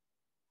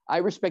 I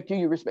respect you,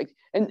 you respect,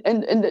 and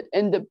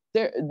the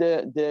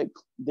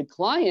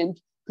client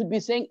could be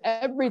saying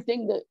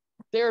everything that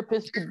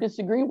therapists could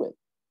disagree with.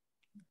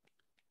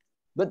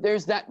 But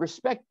there's that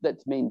respect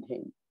that's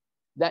maintained,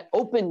 that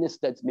openness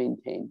that's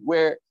maintained,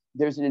 where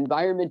there's an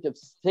environment of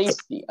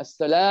safety,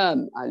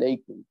 assalamu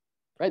alaikum,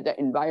 right? That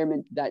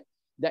environment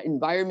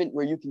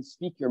where you can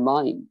speak your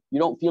mind. You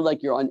don't feel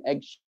like you're on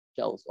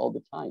eggshells all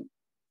the time.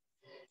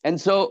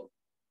 And so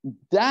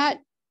that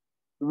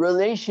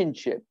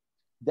relationship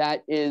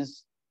that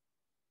is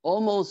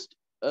almost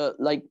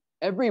like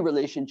every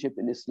relationship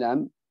in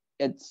Islam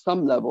at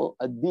some level,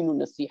 ad-dinu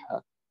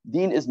nasiha,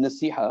 deen is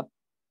nasiha.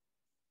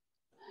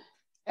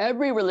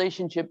 Every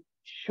relationship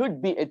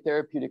should be a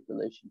therapeutic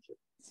relationship.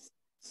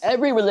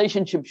 Every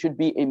relationship should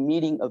be a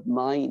meeting of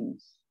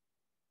minds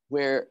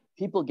where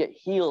people get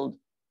healed,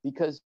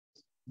 because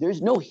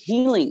there's no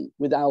healing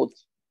without,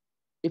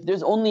 if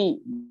there's only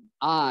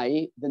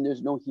I, then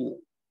there's no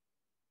healing.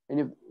 And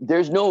if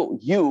there's no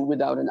you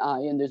without an I,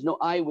 and there's no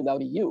I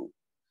without a you,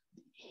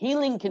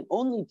 healing can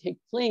only take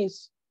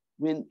place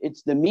when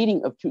it's the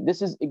meeting of two.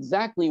 This is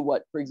exactly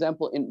what, for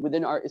example,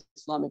 within our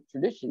Islamic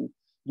tradition,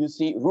 you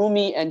see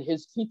Rumi and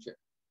his teacher,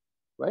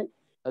 right?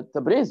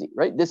 Tabrizi,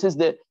 right? This is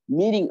the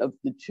meeting of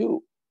the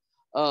two.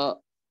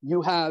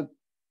 You have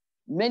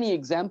many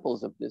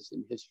examples of this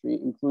in history,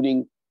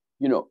 including,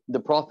 the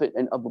Prophet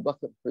and Abu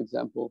Bakr, for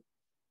example.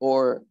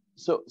 Or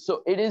so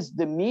it is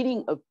the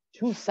meeting of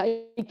two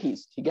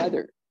psyches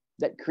together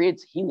that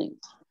creates healing.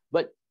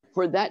 But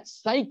for that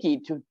psyche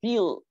to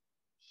feel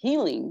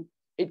healing,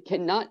 it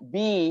cannot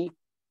be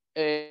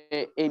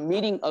a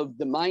meeting of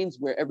the minds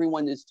where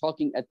everyone is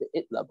talking at the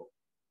it level.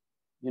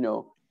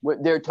 Where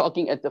they're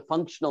talking at the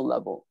functional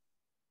level.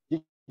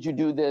 Did you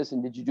do this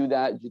and did you do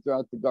that? Did you throw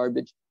out the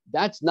garbage?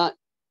 That's not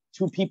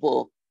two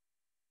people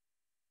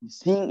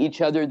seeing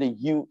each other, the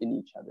you in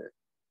each other,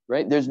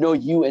 right? There's no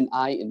you and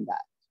I in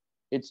that.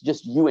 It's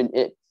just you and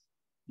it.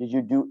 Did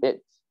you do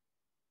it,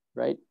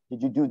 right?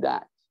 Did you do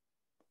that,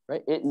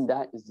 right? It and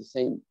that is the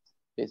same,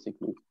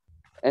 basically.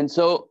 And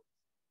so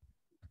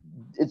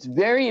it's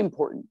very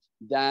important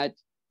that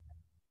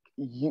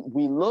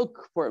we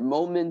look for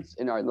moments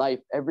in our life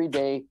every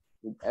day,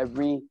 with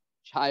every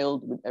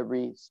child, with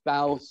every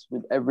spouse,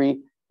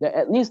 that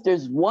at least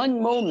there's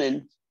one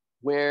moment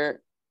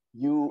where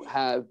you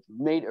have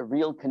made a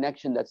real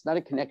connection that's not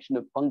a connection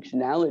of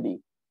functionality,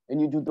 and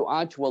you do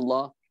dua to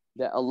Allah,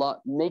 that Allah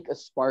make a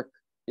spark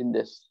in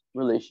this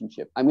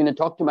relationship. I'm going to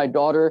talk to my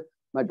daughter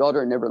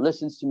never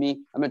listens to me.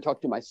 I'm going to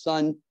talk to my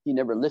son, he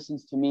never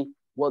listens to me.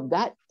 Well,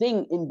 that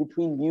thing in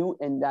between you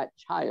and that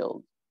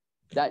child,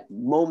 that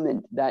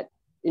moment, that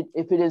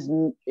if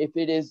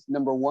it is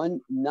number one,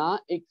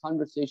 not a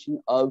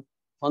conversation of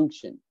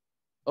function.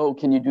 Oh,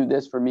 can you do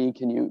this for me?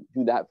 Can you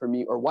do that for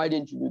me? Or why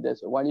didn't you do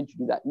this? Or why didn't you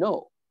do that?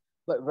 No,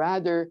 but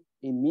rather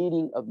a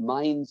meeting of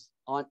minds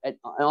at an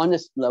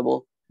honest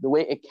level, the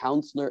way a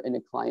counselor and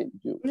a client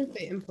do. What if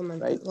they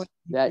implement right? it?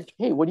 That,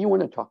 hey, what do you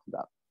want to talk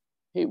about?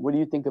 Hey, what do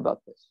you think about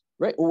this?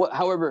 Right?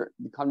 However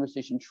the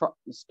conversation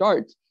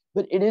starts,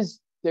 but it is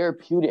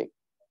therapeutic.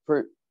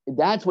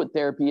 That's what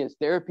therapy is.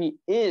 Therapy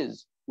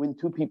is when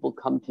two people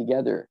come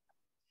together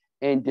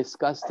and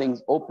discuss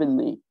things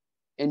openly.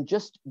 And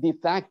just the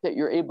fact that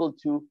you're able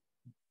to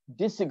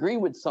disagree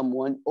with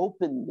someone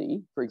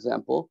openly, for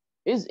example,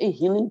 is a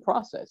healing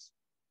process.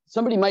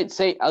 Somebody might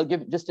say, I'll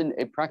give just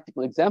a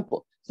practical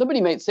example. Somebody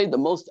might say the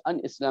most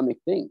un-Islamic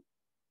thing,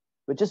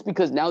 but just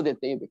because now that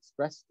they've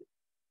expressed it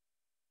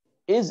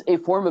is a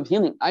form of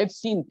healing. I've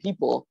seen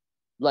people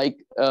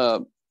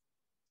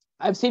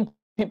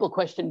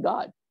question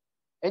God,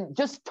 and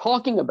just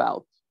talking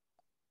about,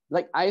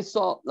 like I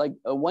saw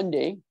one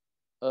day,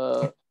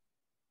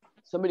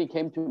 somebody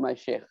came to my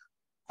Shiekh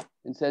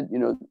and said,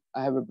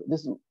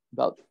 this is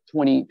about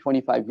 20,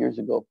 25 years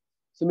ago.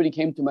 Somebody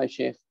came to my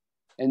Shiekh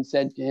and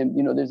said to him,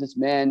 there's this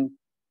man,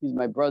 he's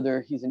my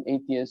brother, he's an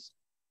atheist,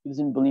 he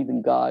doesn't believe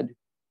in God.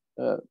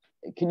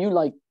 Can you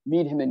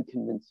meet him and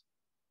convince him?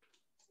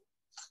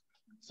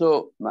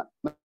 So my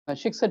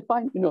Sheikh said,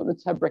 fine,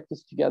 let's have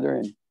breakfast together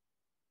and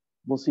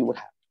we'll see what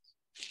happens.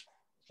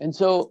 And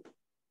so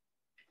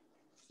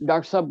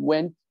Dr. Sab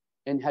went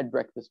and had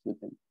breakfast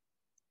with him.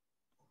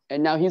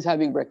 And now he's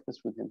having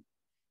breakfast with him.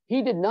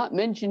 He did not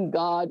mention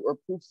God or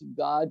proofs of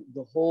God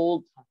the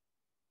whole time.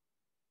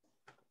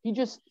 He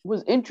just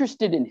was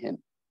interested in him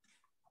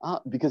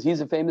because he's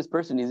a famous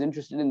person. He's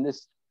interested in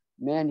this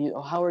man.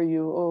 How are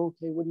you? Oh,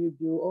 okay, what do you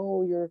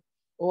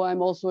do?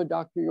 I'm also a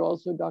doctor. You're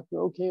also a doctor.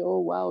 Okay, oh,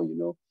 wow,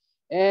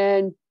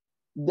 And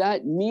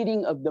that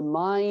meeting of the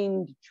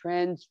mind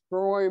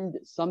transformed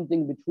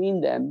something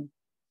between them,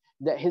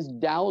 that his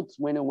doubts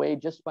went away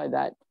just by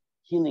that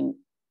healing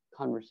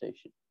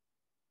conversation.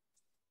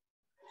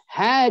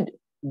 Had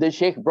the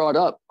Sheikh brought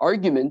up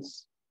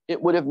arguments,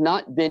 it would have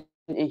not been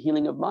a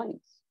healing of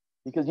minds,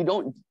 because you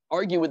don't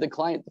argue with a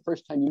client the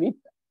first time you meet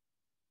them,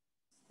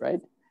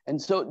 right? And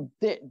so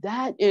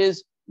that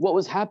is what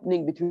was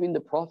happening between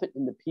the Prophet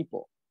and the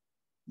people.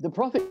 The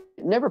Prophet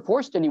never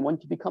forced anyone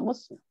to become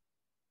Muslim.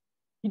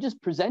 He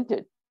just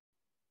presented,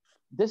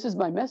 this is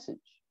my message,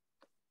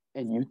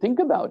 and you think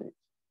about it.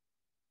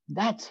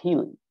 That's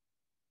healing,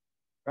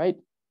 right?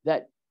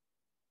 That,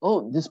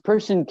 this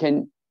person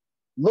can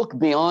look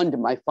beyond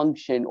my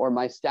function or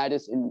my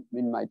status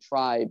in my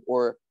tribe,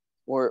 or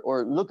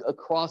look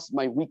across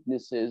my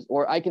weaknesses,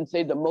 or I can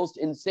say the most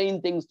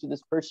insane things to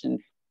this person,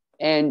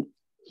 and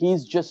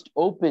he's just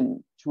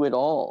open to it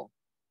all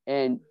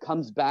and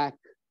comes back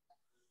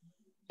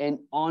and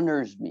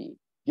honors me,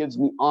 gives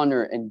me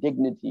honor and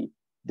dignity,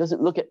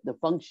 doesn't look at the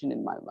function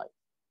in my life.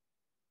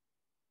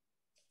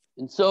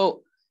 And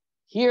so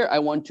here I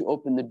want to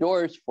open the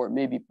doors for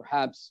maybe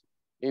perhaps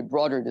a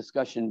broader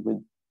discussion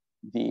with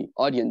the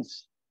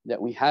audience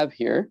that we have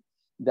here,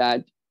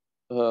 that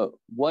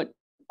what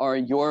are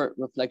your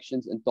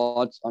reflections and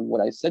thoughts on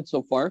what I said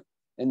so far?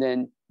 And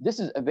then this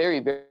is a very,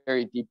 very,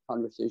 very deep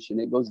conversation.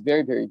 It goes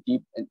very, very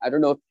deep. And I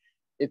don't know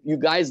if you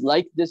guys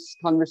like this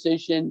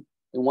conversation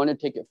and want to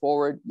take it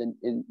forward, then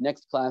in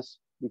next class,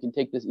 we can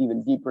take this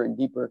even deeper and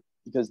deeper,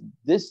 because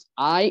this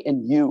I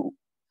and you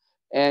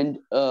and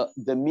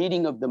the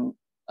meeting of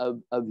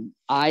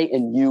I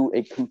and you,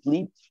 a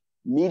complete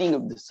meeting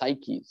of the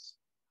psyches,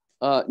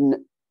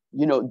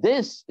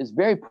 this is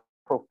very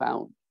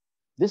profound.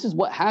 This is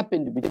what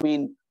happened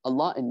between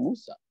Allah and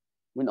Musa,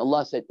 when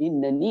Allah said,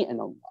 Innani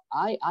and Allah,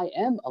 I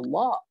am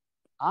Allah,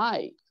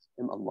 I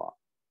am Allah,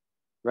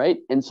 right?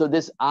 And so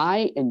this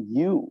I and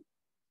you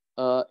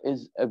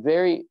is a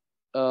very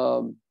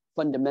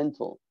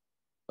fundamental,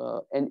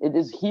 and it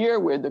is here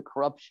where the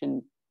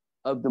corruption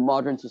of the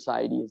modern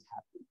society is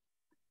happening.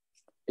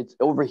 It's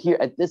over here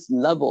at this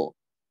level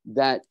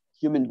that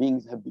human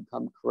beings have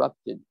become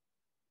corrupted.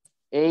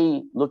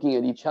 A, looking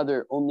at each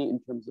other only in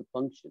terms of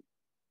function,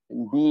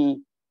 and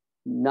B,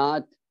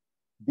 not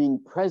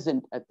being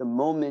present at the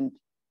moment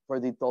for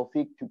the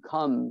tawfiq to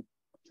come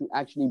to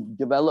actually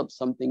develop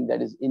something that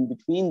is in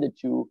between the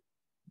two,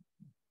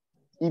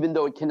 even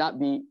though it cannot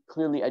be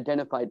clearly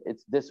identified,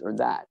 it's this or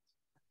that.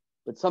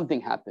 But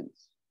something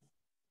happens,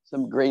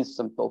 some grace,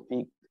 some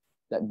tawfiq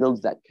that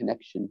builds that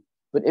connection.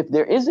 But if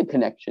there is a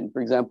connection,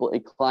 for example, a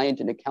client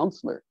and a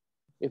counselor,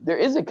 if there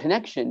is a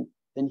connection,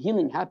 then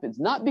healing happens,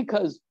 not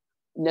because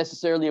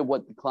necessarily of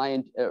what the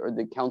client or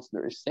the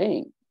counselor is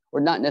saying, or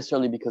not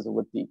necessarily because of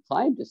what the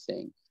client is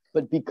saying,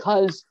 but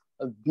because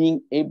of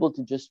being able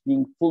to just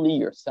being fully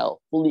yourself,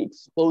 fully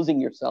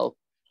exposing yourself,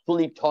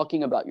 fully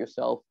talking about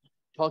yourself,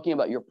 talking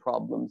about your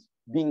problems,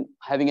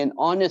 having an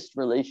honest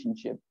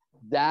relationship.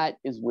 That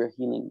is where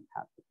healing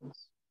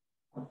happens.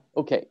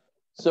 Okay,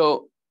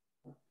 so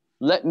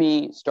let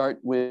me start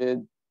with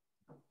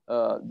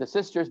the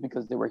sisters,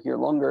 because they were here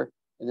longer,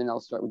 and then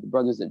I'll start with the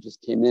brothers that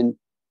just came in.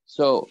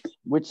 So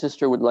which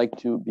sister would like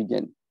to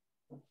begin?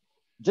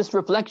 Just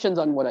reflections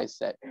on what I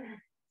said.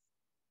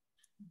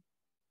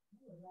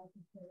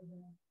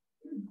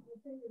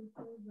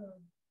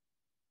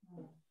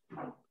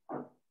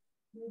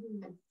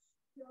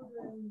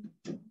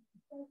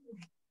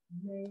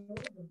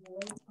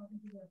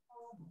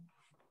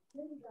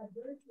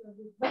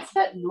 What's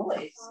that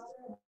noise?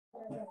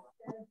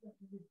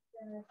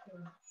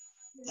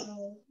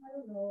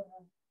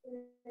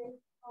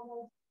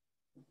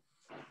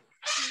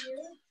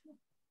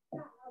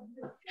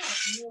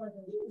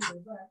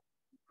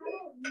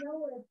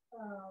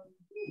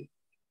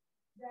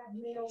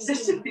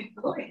 Such a big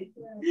boy.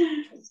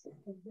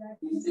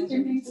 He's such a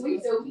big boy,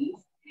 Sophie.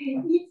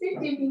 He's such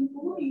a big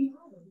boy.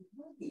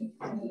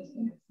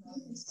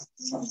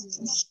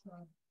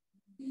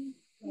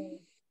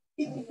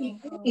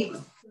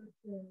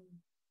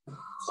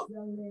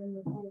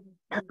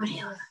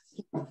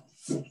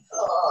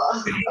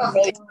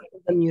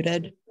 I'm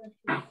muted.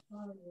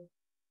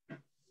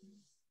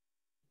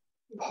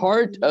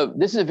 Part of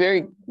this is a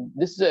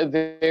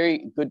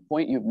very good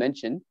point you've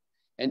mentioned,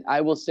 and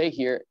I will say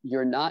here,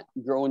 you're not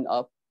grown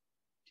up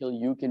till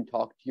you can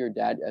talk to your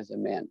dad as a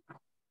man,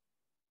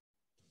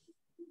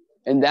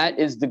 and that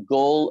is the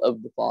goal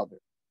of the father.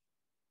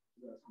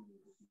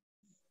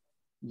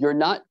 You're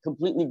not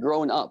completely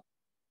grown up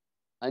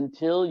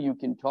until you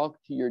can talk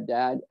to your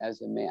dad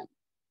as a man.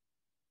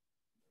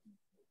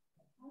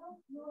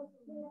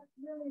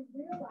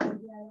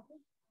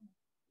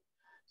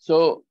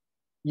 So,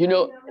 you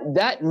know,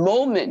 that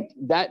moment,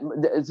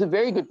 it's a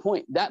very good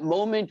point. That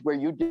moment where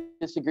you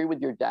disagree with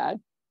your dad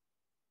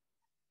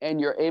and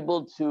you're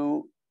able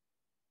to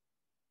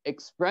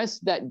express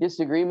that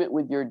disagreement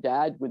with your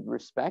dad with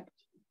respect,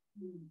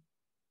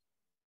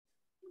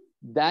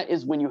 that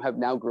is when you have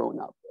now grown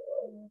up.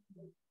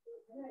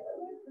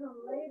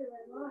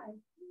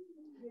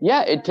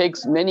 Yeah, it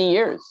takes many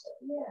years.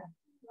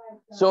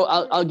 So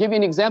I'll give you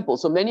an example.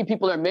 So many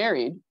people are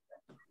married,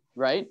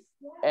 right?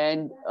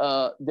 And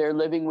they're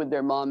living with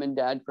their mom and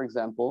dad, for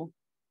example,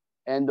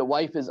 and the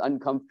wife is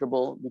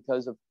uncomfortable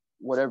because of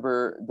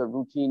whatever the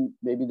routine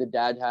maybe the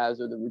dad has,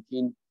 or the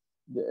routine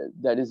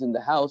that is in the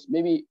house.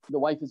 Maybe the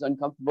wife is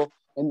uncomfortable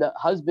and the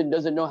husband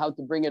doesn't know how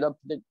to bring it up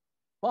to the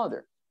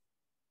father.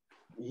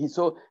 He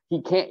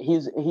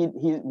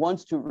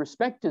wants to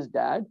respect his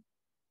dad,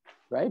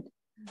 right?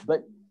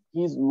 But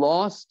he's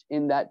lost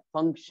in that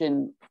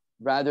function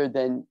rather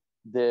than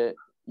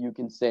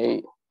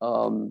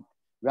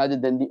rather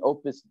than the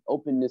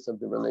openness of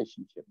the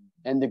relationship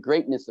and the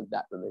greatness of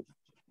that relationship.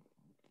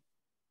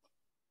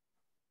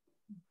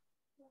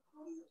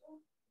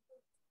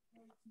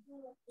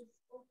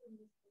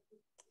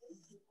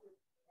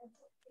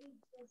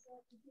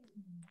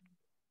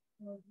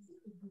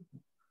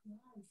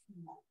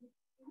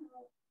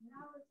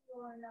 Now it's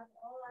growing up,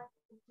 all I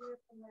can hear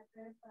from my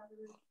grandfather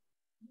is,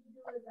 you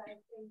do as I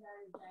say, not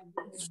as I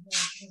do.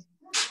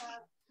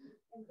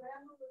 And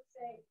grandma would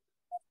say,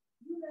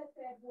 you let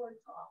that boy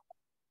talk.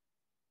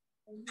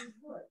 And he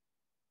would.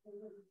 And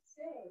what he'd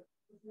say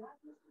is not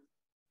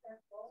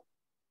disrespectful,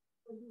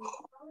 but he was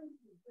telling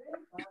his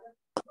grandfather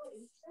for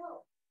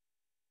himself.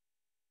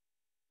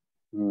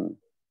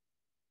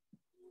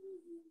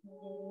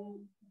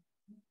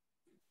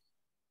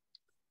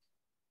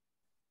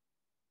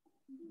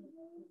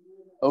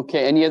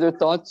 Okay, any other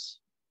thoughts?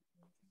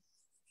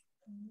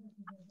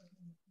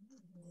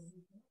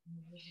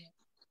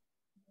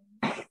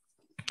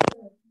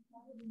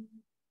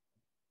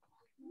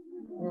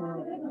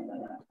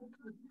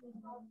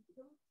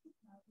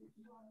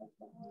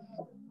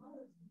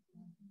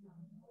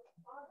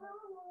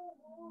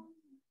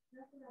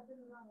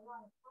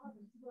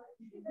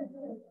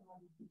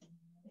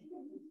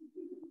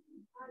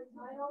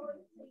 I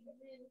always take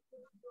men to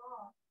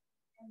draw,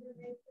 and then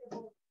they say,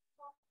 well,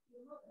 talk to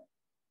your mother.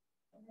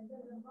 And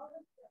then the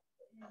mother steps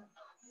in, and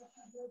she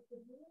does the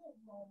real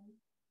role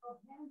of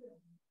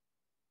handling.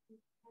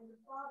 And the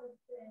father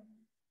said,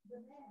 the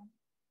man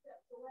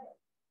steps away.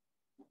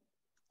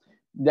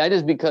 That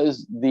is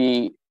because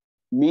the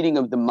meeting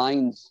of the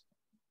minds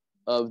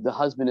of the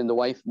husband and the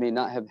wife may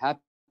not have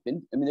happened.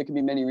 I mean, there could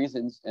be many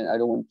reasons, and I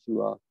don't want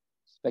to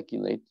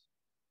speculate.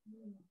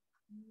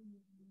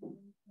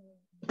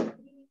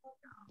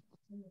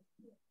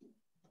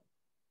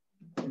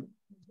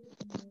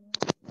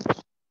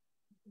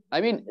 I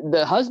mean,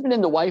 the husband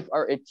and the wife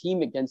are a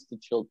team against the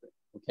children,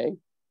 okay?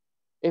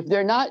 If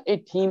they're not a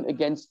team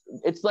against,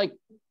 it's like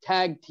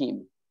tag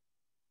team.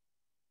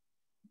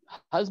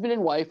 Husband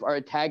and wife are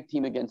a tag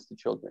team against the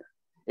children.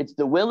 It's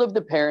the will of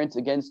the parents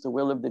against the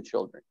will of the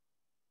children.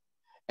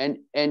 And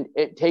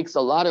it takes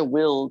a lot of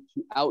will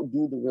to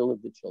outdo the will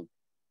of the children.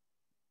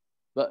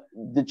 But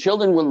the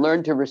children will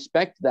learn to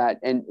respect that.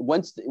 And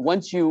once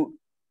you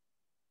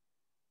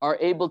are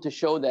able to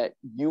show that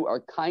you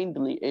are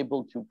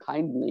able to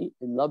kindly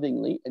and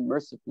lovingly and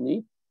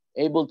mercifully,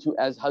 able to,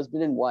 as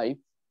husband and wife,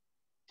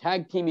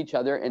 tag team each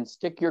other and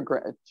stick to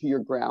your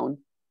ground,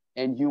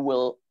 and you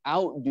will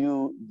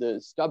outdo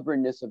the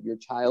stubbornness of your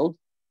child,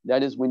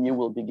 that is when you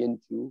will begin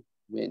to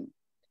win.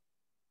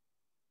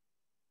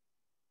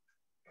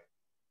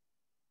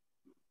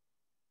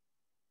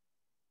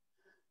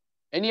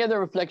 Any other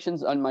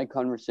reflections on my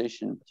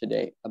conversation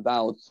today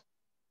about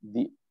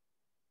the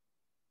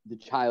the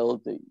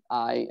child, the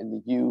I and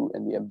the you,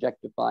 and the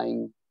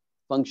objectifying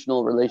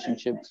functional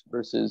relationships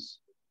versus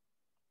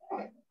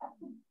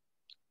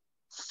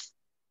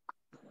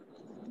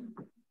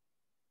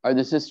are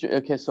the sister.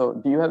 Okay, so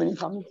do you have any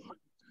comments?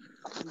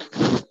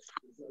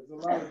 There's a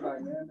lot of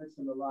dynamics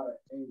and a lot of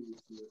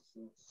angles to it.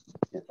 So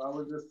if I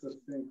was just to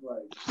think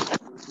like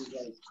this is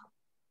like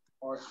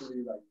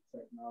partially like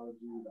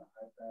technology, the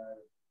iPad,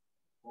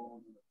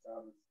 phones, and the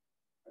tablets,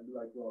 I'd be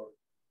like, well,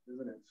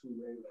 isn't it too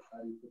late? Like, how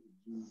do you put the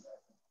gene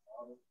back in the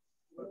bottle?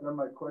 But then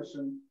my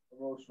question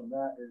arose from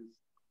that is,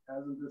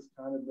 hasn't this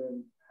kind of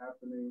been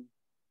happening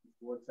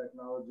before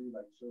technology?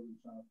 Like children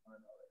trying to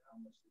find out like how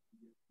much they can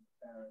get from the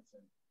parents,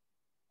 and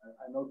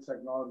I know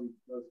technology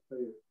does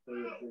play a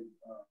big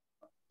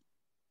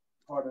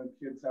part in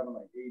kids having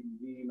like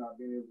ADD, not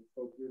being able to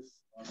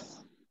focus on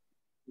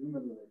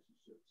human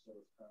relationships. So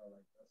it's kind of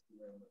like that's the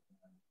way I'm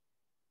looking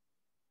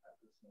at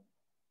this moment.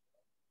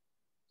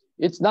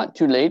 It's not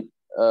too late.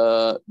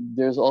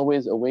 There's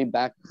always a way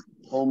back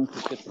home to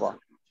fitra,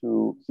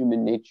 to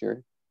human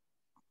nature.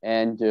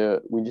 And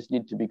we just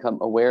need to become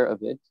aware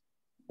of it.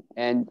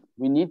 And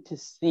we need to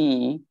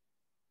see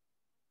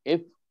if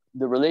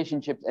the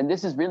relationships, and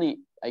this is really,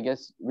 I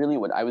guess, really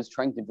what I was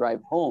trying to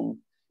drive home,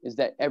 is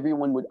that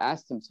everyone would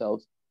ask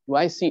themselves, do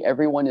I see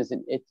everyone as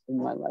an it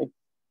in my life?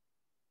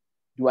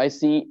 Do I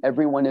see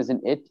everyone as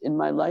an it in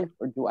my life?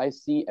 Or do I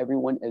see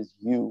everyone as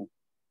you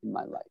in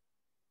my life?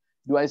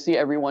 Do I see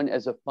everyone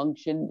as a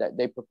function that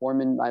they perform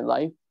in my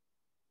life?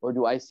 Or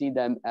do I see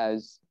them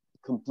as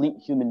complete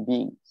human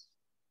beings,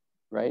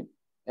 right?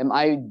 Am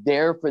I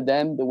there for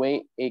them the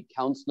way a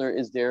counselor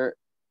is there,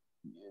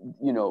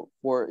 you know,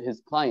 for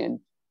his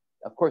client?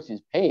 Of course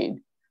he's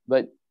paid,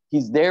 but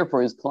he's there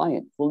for his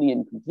client fully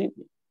and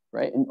completely,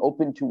 right? And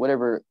open to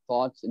whatever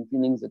thoughts and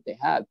feelings that they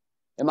have.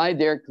 Am I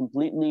there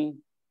completely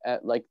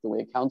like the way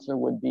a counselor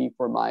would be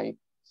for my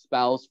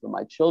spouse, for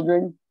my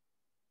children?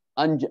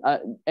 And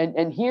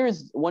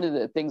here's one of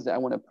the things that I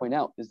want to point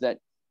out is that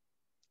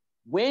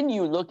when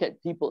you look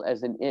at people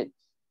as an it,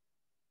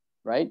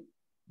 right?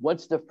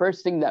 What's the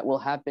first thing that will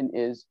happen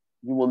is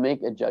you will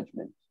make a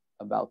judgment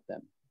about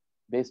them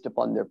based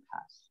upon their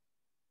past.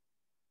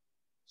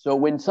 So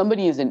when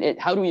somebody is an it,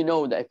 how do you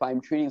know that if I'm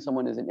treating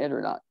someone as an it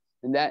or not?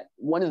 And that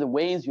one of the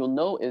ways you'll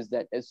know is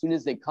that as soon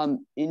as they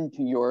come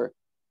into your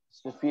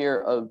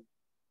sphere of,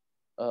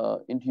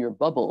 into your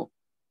bubble,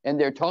 and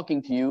they're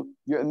talking to you,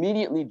 you're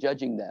immediately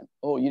judging them.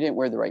 Oh, you didn't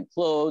wear the right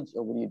clothes,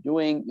 or what are you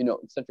doing? You know,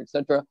 et cetera, et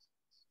cetera.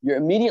 You're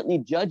immediately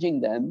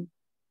judging them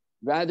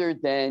rather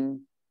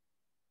than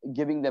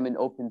giving them an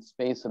open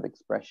space of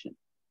expression,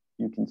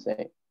 you can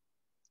say.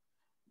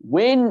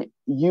 When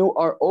you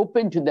are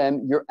open to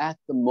them, you're at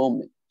the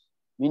moment,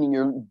 meaning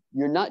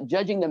you're not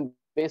judging them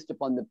based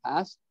upon the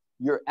past,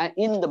 you're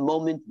in the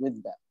moment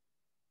with them.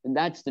 And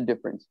that's the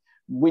difference.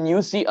 When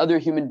you see other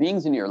human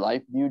beings in your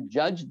life, you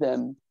judge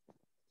them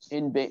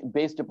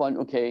based upon,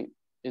 okay,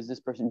 is this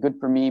person good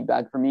for me,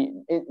 bad for me?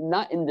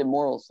 Not in the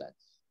moral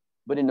sense,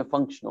 but in a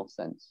functional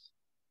sense,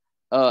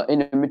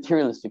 in a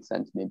materialistic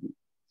sense, maybe.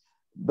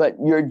 But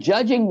you're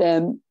judging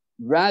them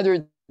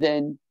rather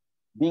than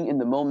being in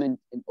the moment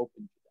and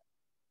open to them.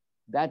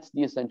 That's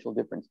the essential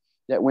difference.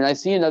 That when I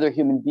see another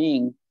human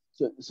being,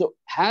 so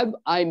have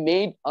I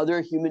made other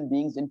human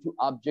beings into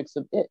objects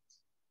of it?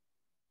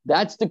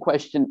 That's the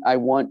question I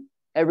want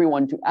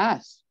everyone to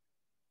ask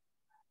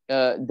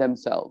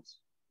themselves.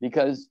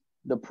 Because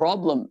the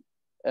problem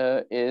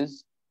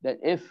is that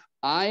if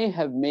I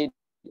have made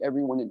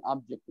everyone an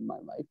object in my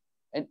life,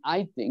 and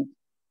I think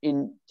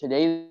in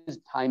today's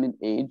time and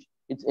age,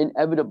 it's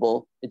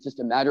inevitable. It's just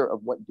a matter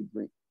of what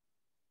degree.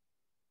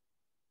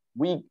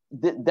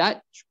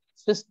 That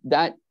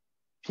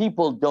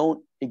people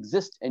don't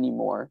exist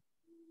anymore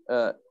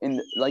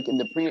in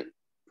the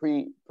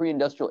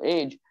pre-industrial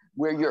age,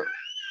 where you're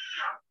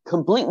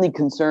completely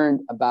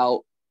concerned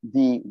about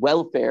the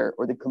welfare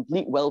or the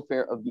complete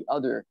welfare of the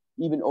other,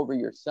 even over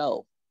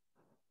yourself.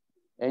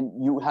 And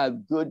you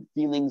have good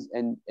feelings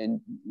and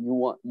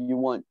you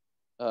want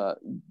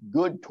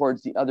good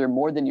towards the other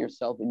more than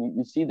yourself, and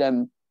you see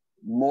them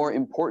more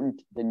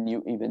important than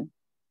you even.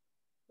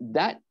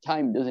 That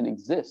time doesn't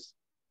exist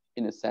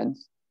in a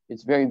sense.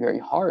 It's very, very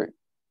hard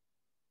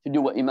to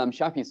do what Imam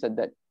Shafi said,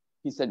 that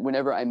he said,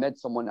 whenever I met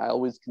someone, I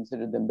always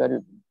considered them better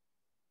than me.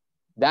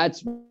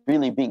 That's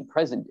really being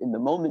present in the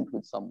moment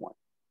with someone,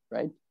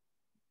 right?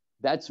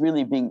 That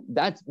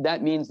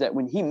means that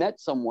when he met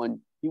someone,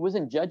 he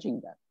wasn't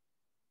judging them.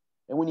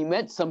 And when he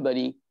met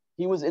somebody,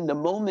 he was in the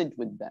moment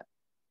with them,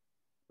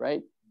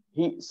 right?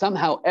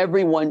 Somehow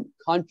everyone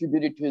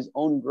contributed to his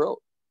own growth,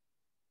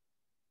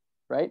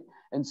 right?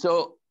 And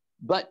so,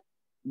 but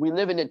we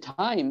live in a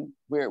time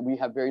where we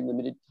have very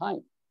limited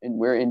time, and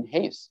we're in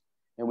haste,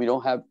 and we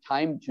don't have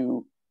time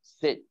to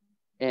sit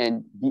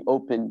and be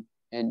open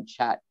and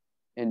chat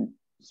and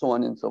so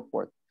on and so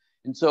forth.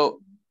 And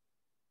so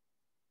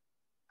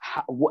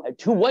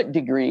to what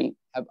degree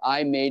have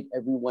I made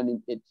everyone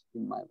an it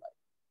in my life?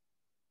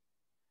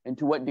 And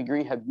to what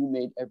degree have you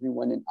made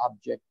everyone an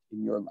object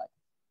in your life?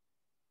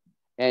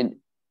 And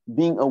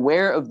being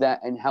aware of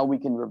that and how we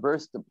can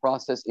reverse the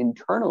process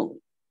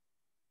internally.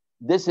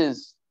 This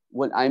is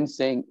what I'm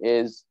saying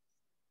is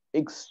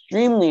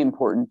extremely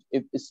important,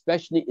 if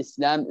especially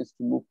Islam is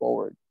to move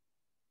forward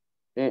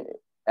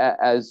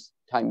as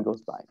time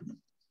goes by.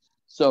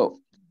 So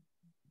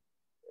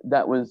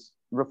that was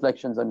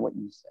reflections on what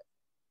you said.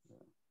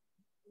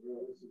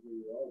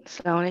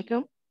 Assalamu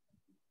alaikum.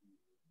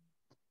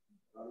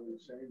 How do we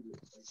change it?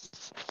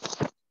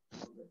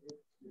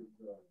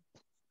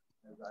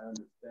 As I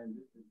understand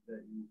it, is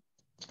that you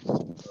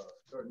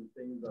certain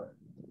things that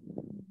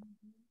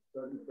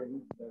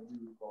we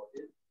would call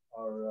it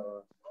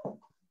are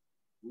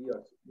we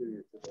are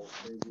superior to those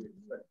things. We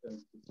expect them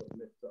to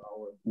submit to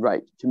our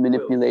right, to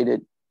manipulate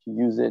it, to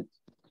use it,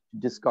 to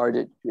discard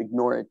it, to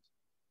ignore it.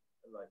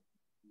 Like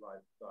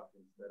livestock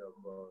instead of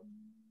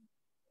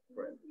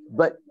friends.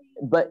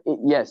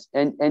 Yes,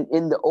 and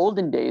in the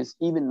olden days,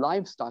 even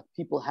livestock,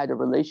 people had a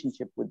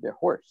relationship with their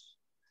horse,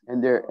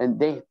 and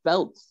they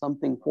felt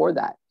something for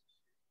that,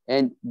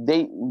 and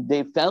they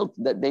felt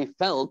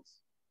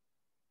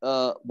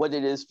what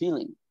it is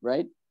feeling,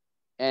 right?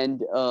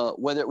 And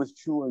whether it was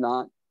true or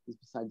not is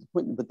besides the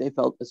point. But they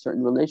felt a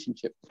certain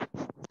relationship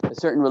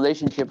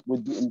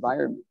with the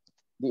environment.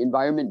 The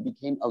environment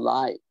became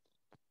alive,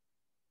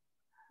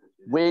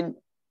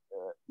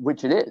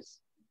 which it is.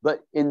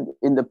 But in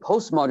the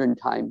postmodern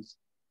times,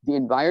 the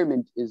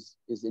environment is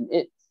in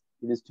it.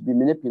 It is to be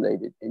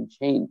manipulated and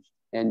changed,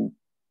 and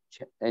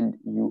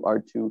you are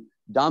to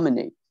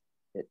dominate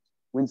it.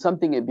 When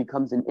something it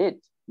becomes an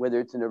it, whether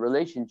it's in a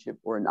relationship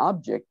or an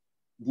object,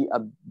 the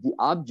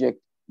object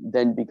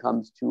then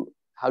becomes to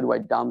how do I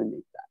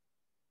dominate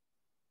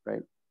that,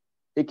 right?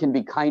 It can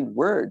be kind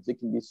words, it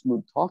can be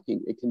smooth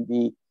talking, it can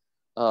be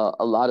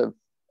a lot of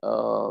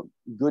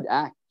good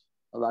act,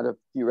 a lot of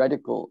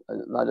theoretical, a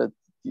lot of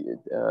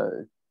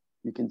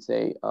you can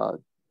say a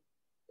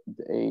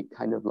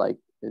kind of like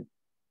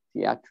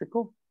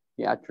theatrical.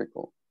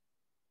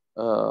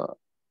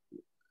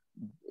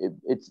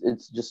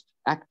 It's just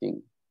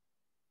acting,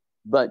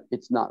 but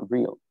it's not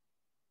real.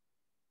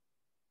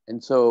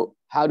 And so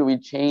how do we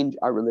change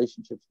our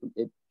relationships from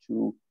it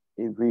to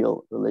a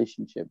real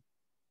relationship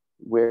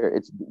where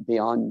it's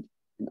beyond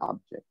an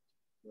object?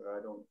 Where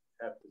I don't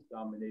have to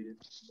dominate it,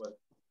 but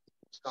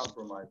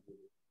compromise with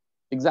it.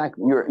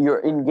 Exactly.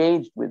 You're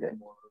engaged with it,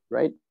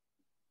 right?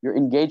 You're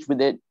engaged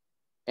with it,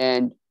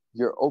 and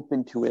you're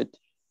open to it,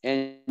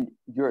 and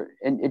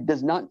it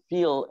does not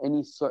feel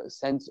any sort of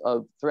sense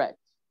of threat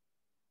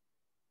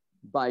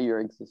by your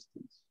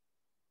existence.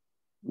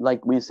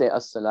 Like we say,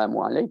 Assalamu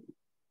alaikum.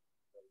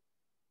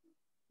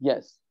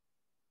 Yes.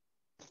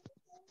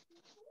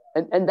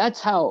 And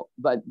that's how,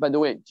 but by the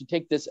way, to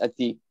take this at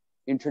the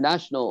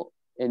international,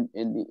 in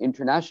the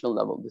international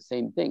level, the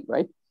same thing,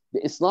 right?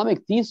 The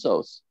Islamic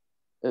thesos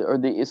or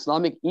the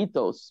Islamic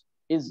ethos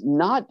is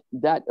not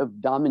that of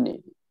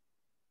dominating,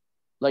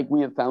 like we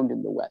have found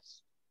in the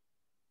West.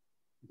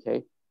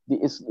 Okay,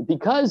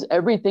 because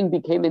everything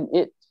became an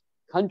it,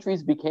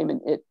 countries became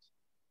an it,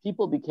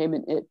 people became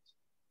an it,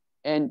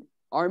 and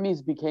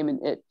armies became an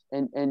it,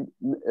 and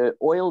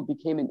oil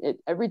became an it.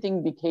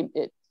 Everything became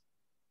it,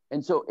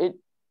 and so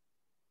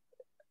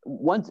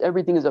once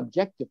everything is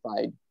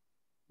objectified,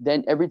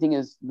 then everything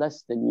is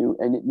less than you,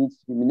 and it needs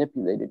to be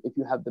manipulated if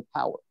you have the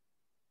power,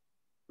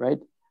 right?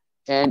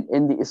 And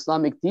in the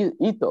Islamic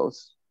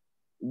ethos,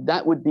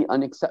 that would be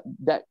unacceptable.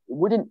 That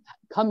wouldn't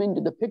come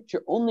into the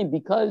picture only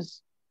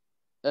because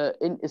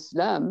in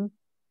Islam,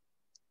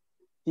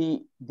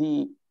 the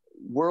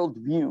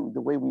worldview,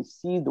 the way we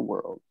see the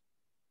world,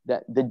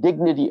 that the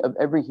dignity of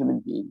every human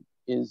being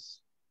is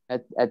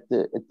at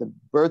the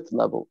birth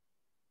level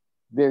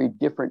very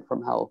different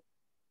from how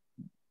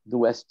the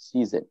West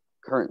sees it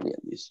currently,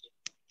 at least.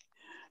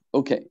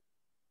 Okay.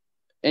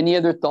 Any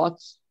other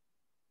thoughts?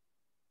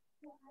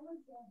 Yeah, I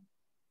was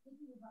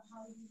thinking about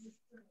how you just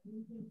sort of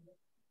moving with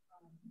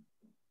time and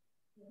see how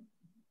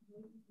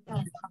it is. I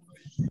think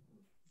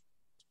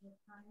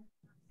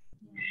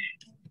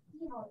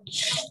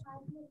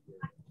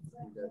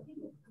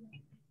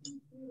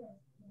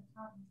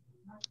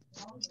it's much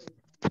longer.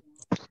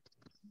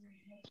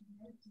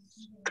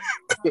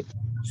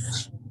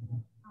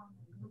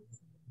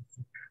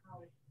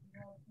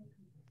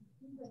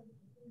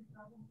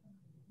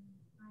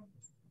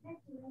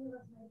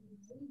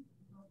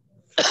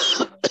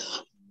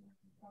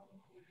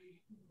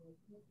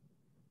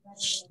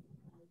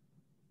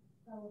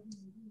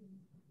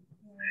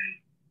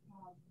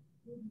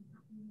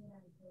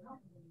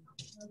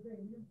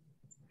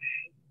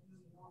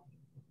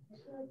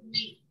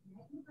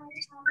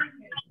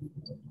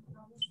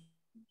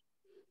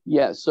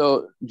 Yeah,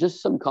 so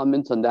just some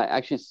comments on that.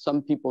 Actually,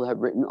 some people have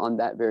written on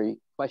that very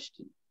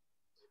question.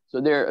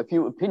 So there are a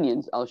few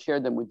opinions. I'll share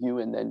them with you,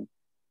 and then,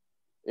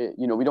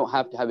 we don't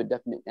have to have a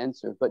definite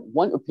answer. But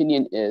one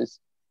opinion is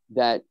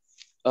that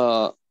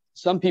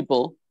some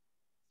people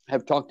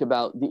have talked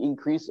about the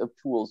increase of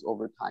tools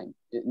over time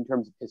in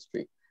terms of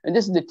history. And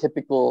this is the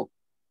typical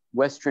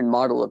Western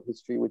model of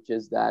history, which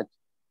is that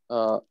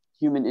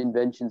human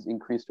inventions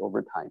increased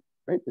over time,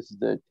 right? This is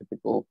the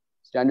typical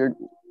standard,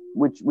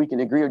 which we can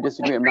agree or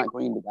disagree. I'm not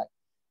going into that.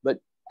 But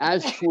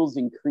as tools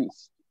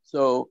increase,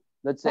 so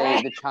let's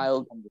say the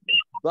child,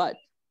 but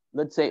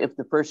let's say if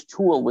the first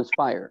tool was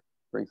fire,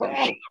 for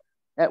example,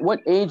 at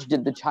what age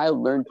did the child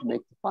learn to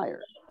make the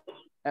fire?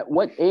 At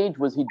what age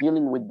was he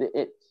dealing with the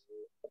it?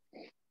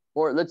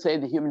 Or let's say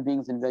the human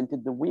beings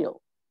invented the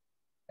wheel.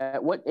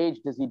 At what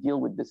age does he deal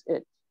with this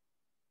it?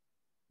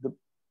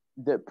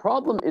 The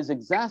problem is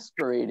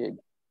exasperated,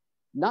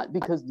 not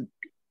because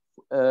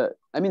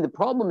the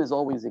problem has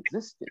always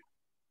existed,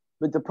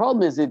 but the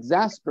problem is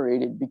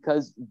exasperated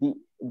because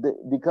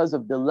because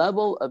of the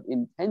level of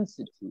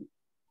intensity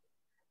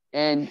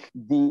and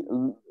the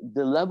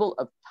level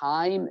of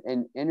time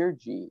and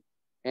energy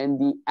and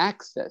the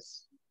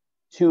access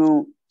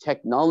to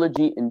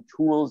technology and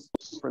tools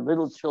for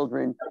little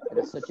children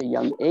at such a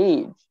young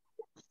age.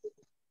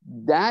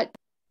 That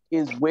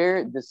is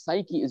where the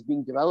psyche is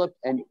being developed,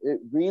 and it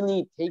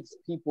really takes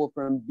people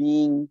from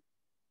being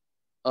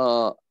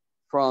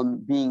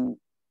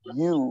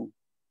you,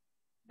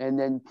 and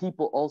then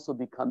people also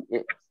become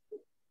it.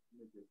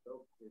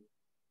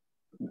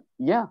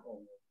 Yeah,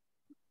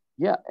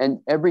 and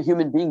every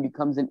human being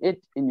becomes an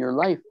it in your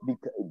life,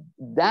 because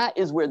that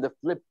is where the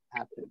flip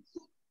happens.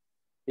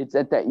 It's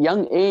at that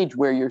young age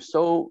where you're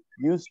so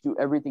used to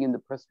everything in the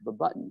press of a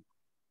button,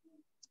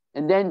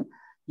 and then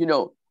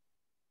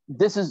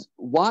this is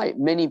why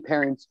many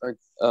parents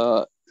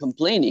are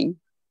complaining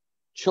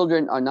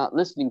children are not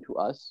listening to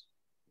us,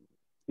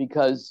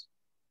 because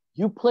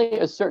you play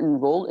a certain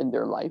role in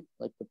their life,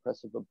 like the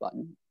press of a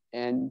button,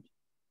 and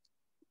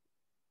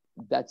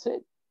that's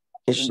it.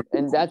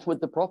 And that's what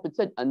the Prophet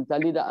said, when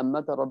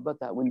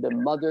the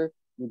mother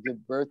will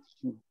give birth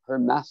to her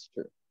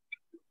master,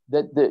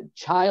 that the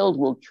child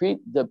will treat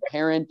the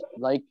parent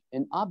like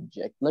an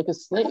object, like a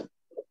slave.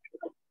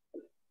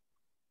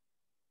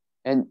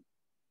 And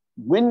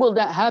when will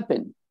that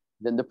happen?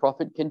 Then the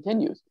Prophet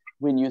continues,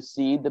 when you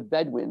see the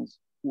Bedouins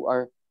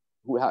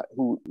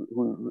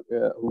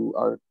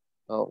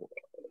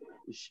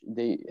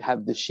they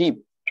have the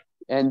sheep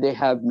and they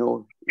have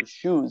no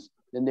shoes,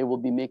 then they will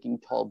be making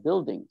tall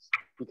buildings,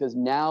 because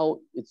now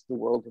it's the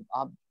world of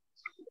objects,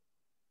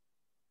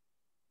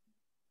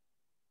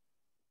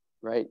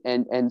 right?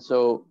 And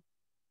so,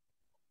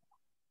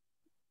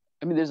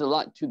 there's a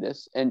lot to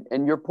this,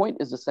 and your point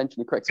is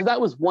essentially correct. So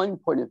that was one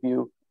point of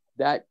view,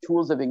 that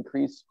tools have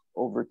increased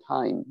over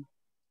time,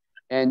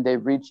 and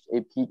they've reached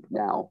a peak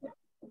now,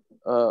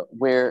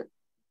 where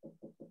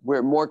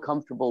we're more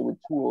comfortable with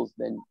tools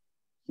than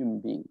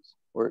human beings,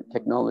 or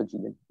technology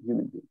than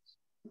human beings.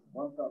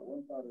 One thought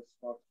that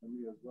sparked for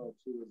me as well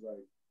too is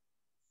like,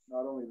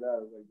 not only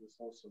that, is like this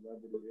whole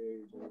celebrity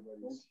age,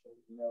 everybody's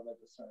like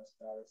a certain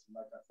status. And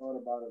like I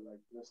thought about it like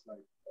this,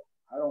 like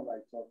I don't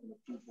like talking to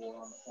people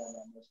on the phone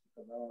that much,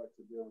 because I don't like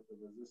to deal with the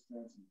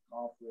resistance and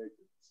conflict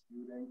and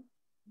disputing.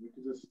 We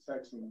could just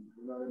text and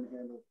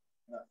handle.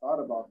 And I thought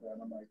about that,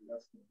 and I'm like,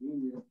 that's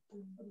convenient.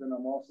 But then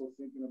I'm also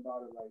thinking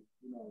about it like,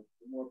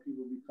 the more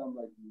people become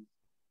like these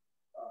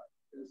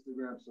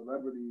Instagram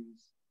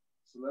celebrities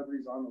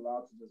aren't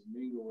allowed to just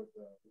mingle with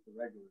the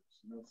regulars.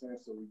 You know what I'm saying?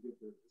 So we get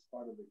it's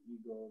part of the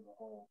ego, the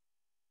whole.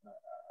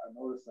 I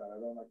noticed that I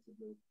don't like to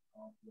do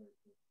conflict.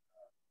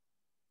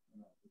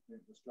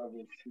 The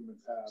struggles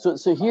humans have.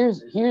 So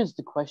here's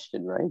the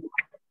question, right?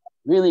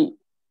 Really,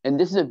 and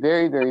this is a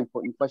very, very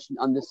important question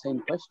on the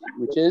same question,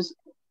 which is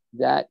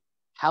that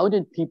how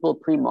did people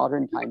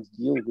pre-modern times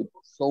deal with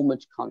so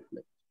much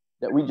conflict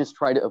that we just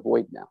try to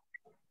avoid now?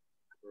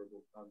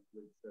 Verbal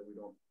conflicts that we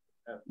don't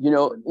have.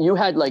 You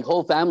had like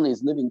whole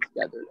families living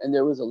together, and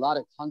there was a lot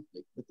of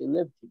conflict, but they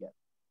lived together.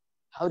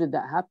 How did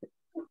that happen?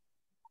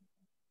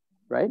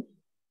 Right?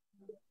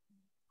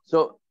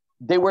 So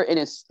they were in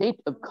a state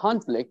of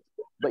conflict,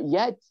 but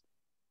yet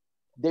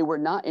they were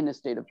not in a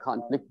state of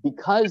conflict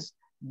because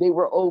they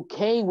were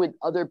okay with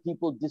other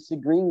people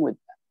disagreeing with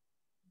them.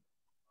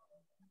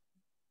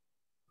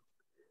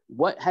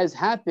 What has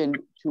happened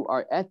to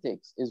our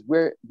ethics is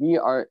where we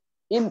are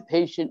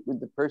impatient with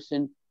the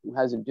person who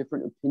has a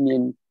different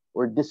opinion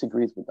or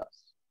disagrees with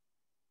us,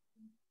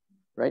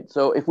 right?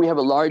 So if we have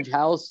a large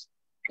house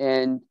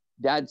and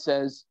dad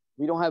says,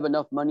 we don't have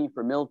enough money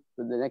for milk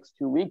for the next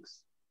 2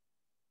 weeks,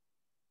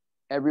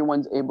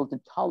 everyone's able to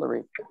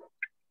tolerate it.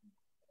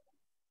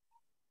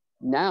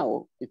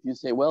 Now, if you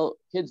say, well,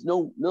 kids,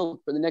 no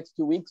milk for the next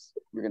 2 weeks,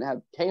 you're going to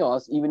have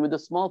chaos even with a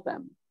small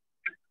family.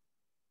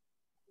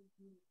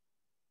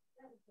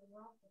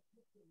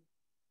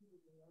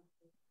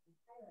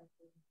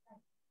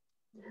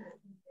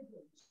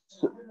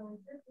 So,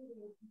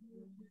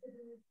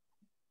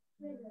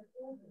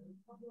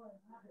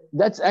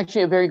 that's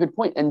actually a very good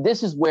point. And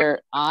this is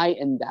where I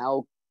and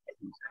thou,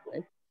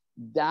 right?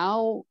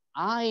 Thou,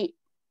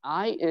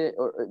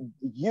 or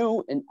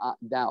you and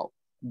thou.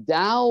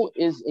 Thou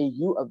is a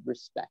you of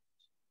respect.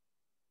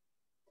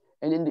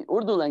 And in the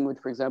Urdu language,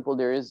 for example,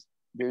 there's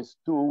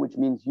tu, which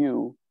means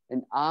you,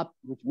 and ap,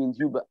 which means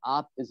you, but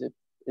ap is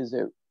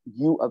a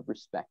you of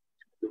respect.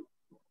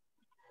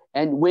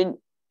 And when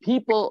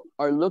people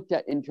are looked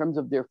at in terms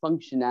of their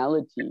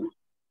functionality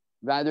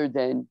rather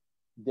than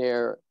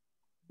they're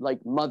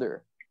like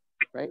mother,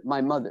 right?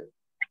 My mother.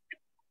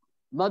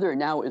 Mother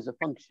now is a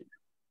function.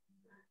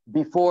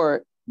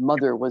 Before,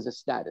 mother was a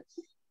status.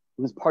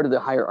 It was part of the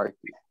hierarchy,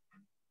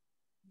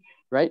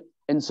 right?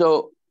 And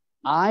so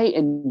I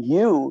and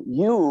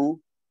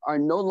you are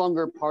no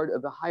longer part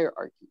of a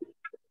hierarchy.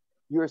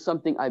 You're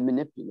something I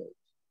manipulate.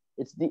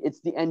 It's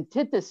the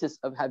antithesis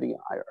of having a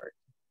hierarchy.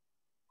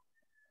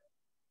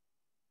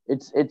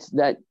 It's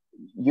that,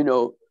 you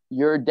know,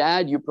 your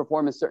dad, you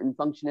perform a certain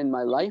function in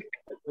my life.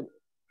 But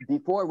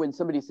before, when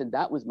somebody said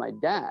that was my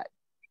dad,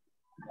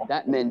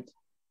 that meant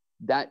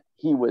that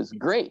he was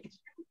great.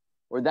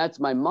 Or that's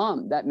my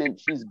mom, that meant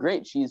she's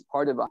great. She's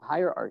part of a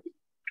hierarchy,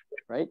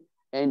 right?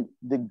 And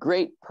the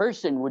great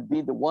person would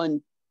be the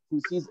one who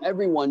sees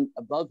everyone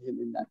above him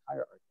in that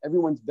hierarchy.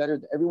 Everyone's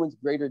better, everyone's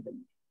greater than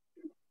me.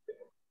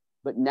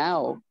 But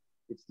now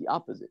it's the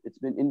opposite. It's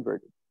been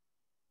inverted,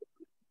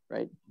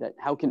 right? That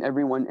how can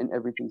everyone and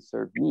everything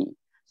serve me?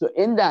 So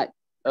in that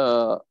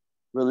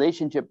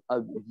relationship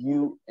of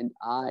you and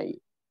I,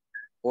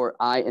 or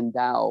I and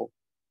thou,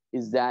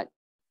 is that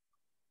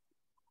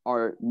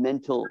our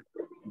mental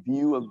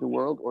view of the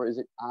world, or is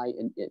it I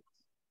and it?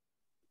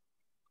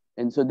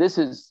 And so this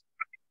is,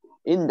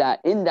 in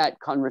that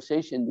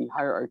conversation, the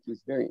hierarchy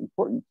is very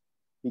important,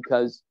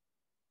 because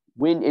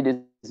when it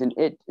is an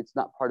it, it's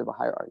not part of a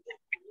hierarchy.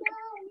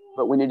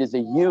 But when it is a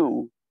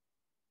you,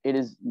 it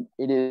is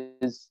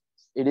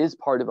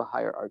part of a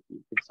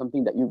hierarchy. It's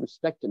something that you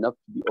respect enough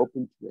to be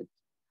open to it,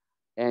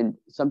 and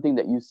something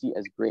that you see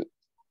as great.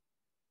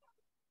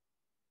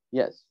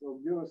 Yes. So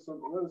give us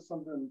some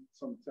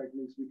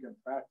techniques we can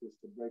practice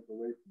to break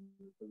away from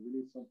it, because we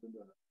need something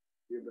to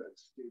be able to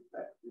escape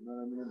that. You know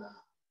what I mean? And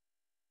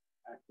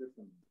act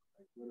differently.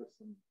 Like, what are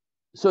some?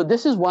 So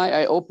this is why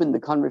I opened the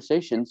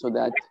conversation, so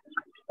that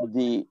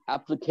the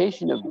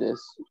application of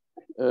this,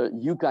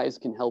 you guys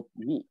can help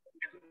me.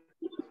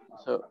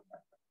 So,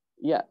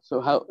 yeah.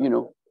 So how, you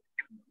know?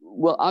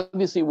 Well,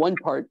 obviously, one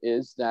part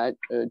is that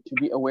to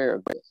be aware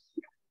of this,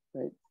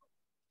 right?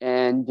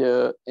 And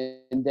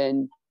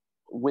then,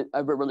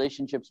 whatever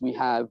relationships we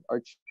have,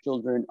 our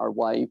children, our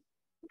wife,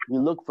 we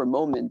look for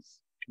moments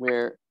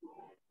where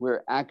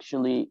we're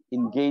actually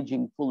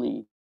engaging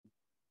fully,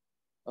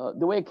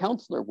 the way a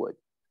counselor would.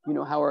 You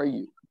know, how are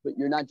you? But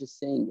you're not just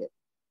saying it.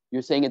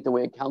 You're saying it the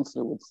way a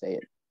counselor would say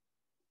it,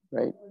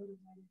 right?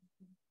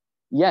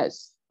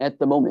 Yes, at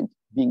the moment,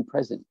 being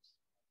present.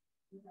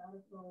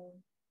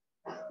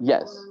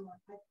 Yes.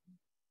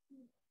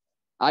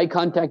 Eye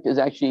contact is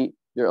actually,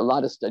 there are a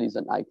lot of studies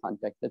on eye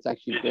contact. That's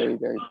actually very,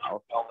 very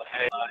powerful.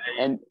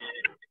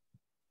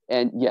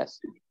 And yes.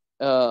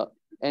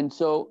 And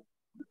so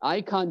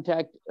eye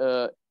contact,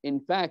 in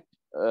fact,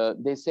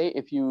 they say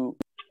if you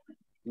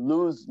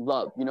lose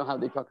love, you know how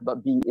they talk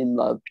about being in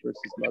love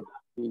versus love,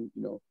 being,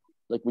 you know,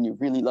 like when you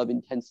really love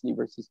intensely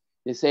versus,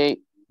 they say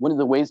one of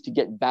the ways to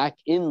get back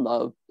in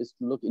love is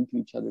to look into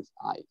each other's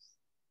eyes,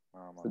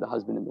 for the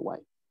husband and the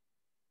wife,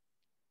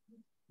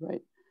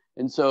 right?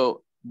 And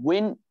so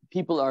when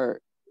people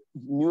are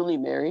newly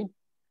married,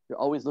 they're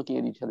always looking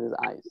at each other's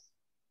eyes,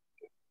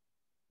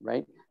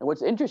 right? And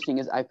what's interesting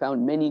is I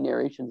found many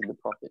narrations of the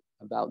Prophet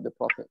about the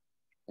Prophet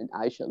and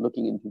Aisha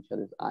looking into each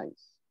other's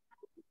eyes.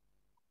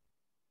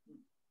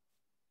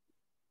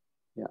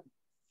 Yeah.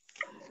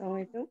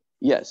 Assalamualaikum.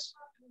 Yes.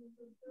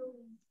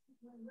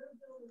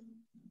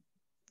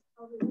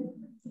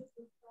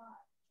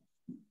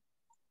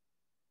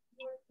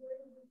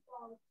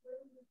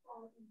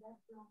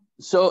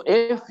 So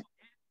if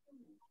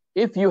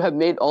you have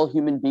made all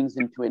human beings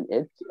into an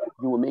it,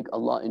 you will make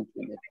Allah into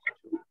an it.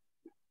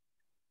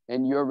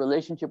 And your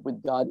relationship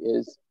with God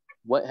is,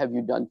 what have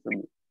you done for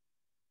me?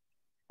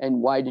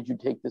 And why did you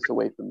take this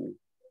away from me?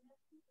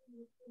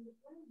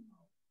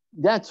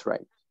 That's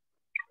right.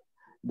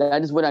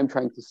 That is what I'm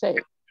trying to say.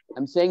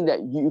 I'm saying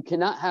that you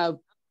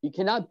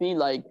cannot be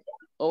like,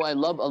 oh, I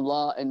love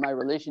Allah and my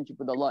relationship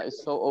with Allah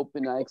is so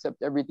open. I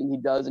accept everything He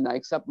does, and I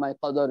accept my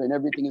qadar, and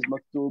everything is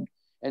maktub,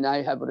 and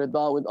I have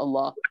rida with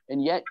Allah.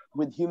 And yet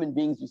with human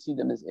beings, you see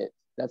them as it.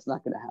 That's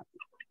not going to happen.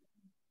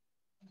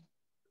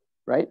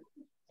 Right?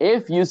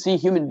 If you see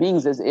human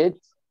beings as it,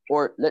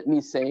 or let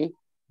me say,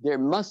 there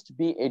must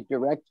be a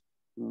direct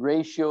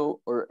ratio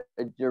or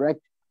a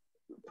direct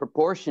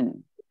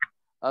proportion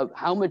of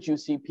how much you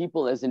see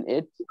people as an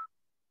it,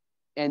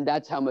 and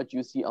that's how much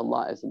you see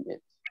Allah as an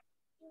it.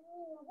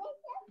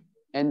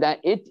 And that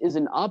it is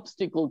an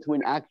obstacle to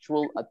an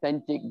actual,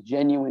 authentic,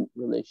 genuine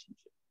relationship.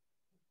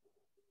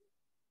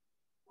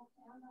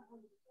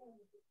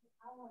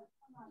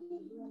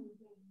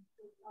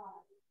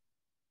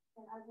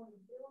 And I want to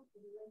build a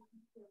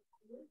relationship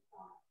with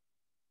God.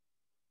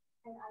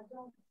 And I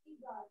don't see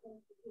God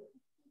as a gift.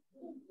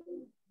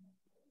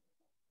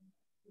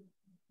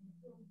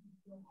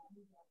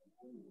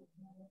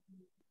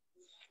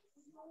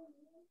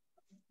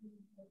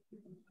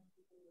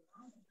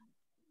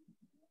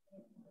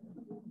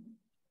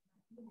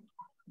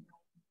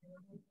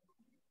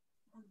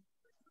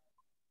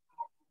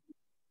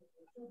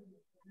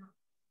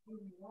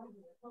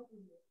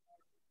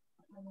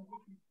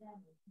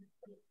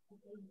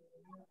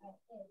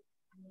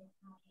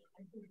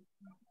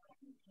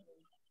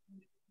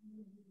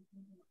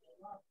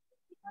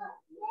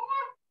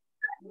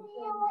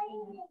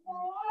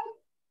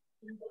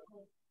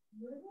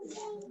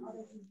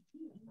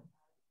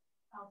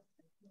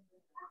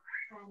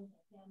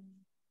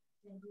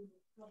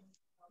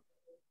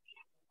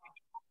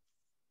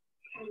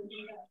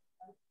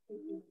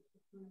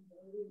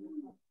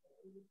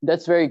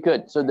 That's very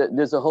good. So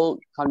there's a whole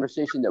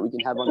conversation that we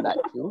can have on that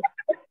too.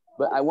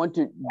 But I want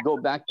to go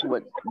back to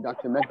what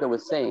Dr. Mehta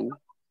was saying,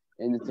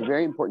 and it's a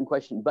very important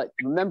question. But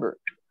remember,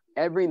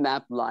 every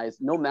map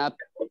lies. No map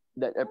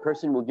that a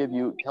person will give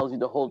you tells you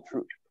the whole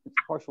truth. It's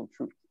partial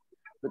truth.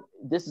 But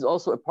this is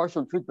also a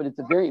partial truth, but it's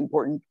a very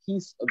important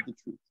piece of the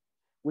truth,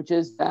 which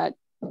is that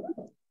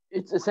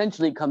it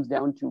essentially comes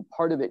down to,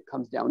 part of it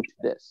comes down to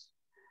this,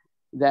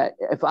 that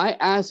if I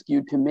ask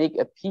you to make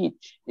a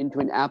peach into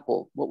an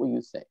apple, what will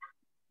you say?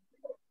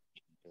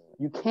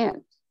 You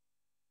can't.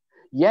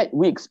 Yet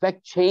we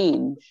expect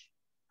change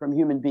from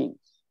human beings.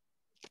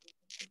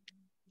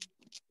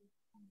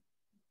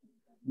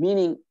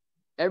 Meaning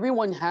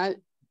everyone has,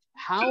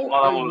 how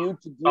are you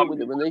to deal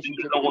with a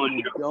relationship if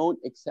you don't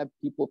accept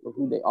people for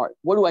who they are?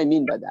 What do I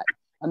mean by that?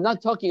 I'm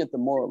not talking at the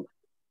moral level.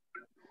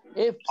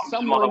 If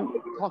someone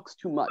talks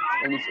too much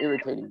and it's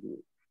irritating to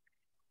you,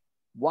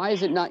 why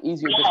is it not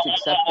easier just to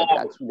accept that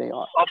that's who they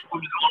are?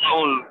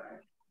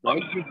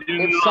 Right?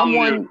 If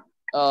someone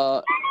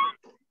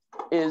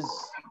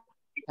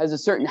has a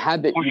certain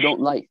habit you don't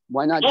like,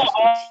 why not just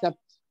accept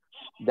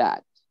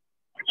that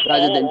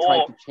rather than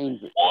try to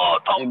change it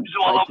and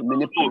try to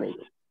manipulate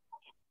it?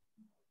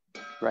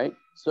 Right?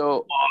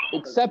 So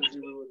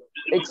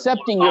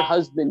accepting your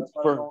husband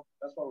for...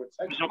 That's why we're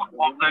texting.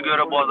 I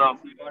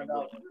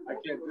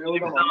can't deal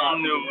with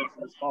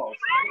them.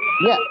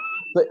 Yeah,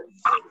 but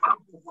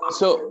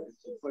so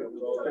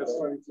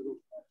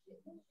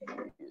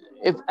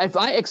if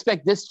I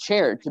expect this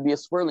chair to be a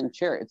swirling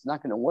chair, it's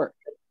not going to work.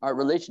 Our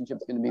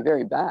relationship's going to be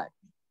very bad.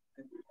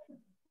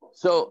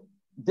 So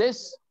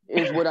this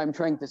is what I'm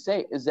trying to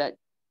say, is that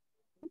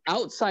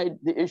outside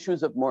the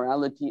issues of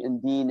morality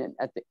and deen and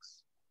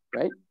ethics,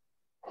 right?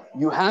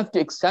 You have to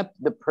accept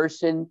the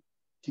person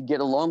to get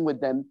along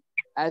with them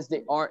as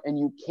they are, and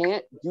you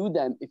can't do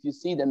them if you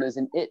see them as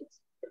an it.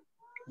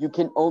 You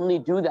can only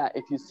do that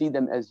if you see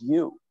them as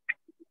you.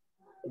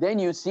 Then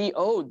you see,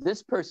 oh,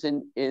 this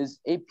person is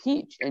a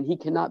peach and he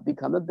cannot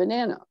become a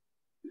banana.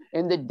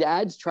 And the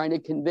dad's trying to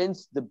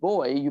convince the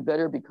boy, you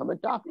better become a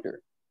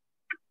doctor,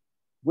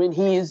 when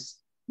he's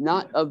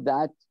not of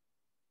that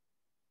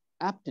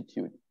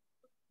aptitude.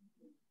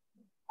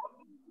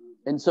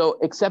 And so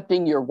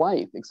accepting your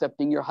wife,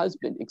 accepting your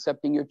husband,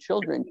 accepting your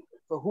children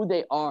for who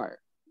they are,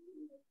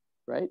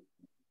 right?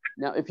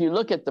 Now, if you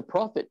look at the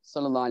Prophet,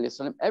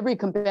 ﷺ, every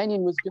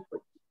companion was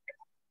different.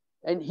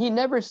 And he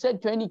never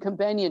said to any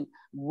companion,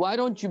 why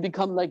don't you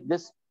become like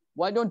this?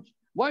 Why don't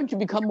you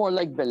become more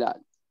like Bilal?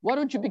 Why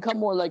don't you become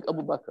more like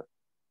Abu Bakr?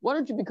 Why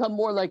don't you become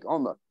more like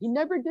Omar? He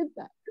never did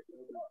that.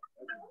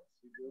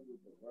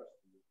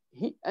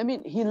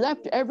 He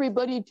left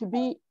everybody to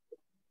be,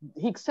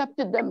 he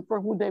accepted them for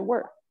who they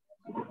were,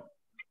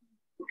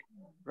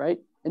 right?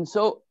 And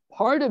so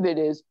part of it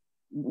is,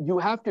 you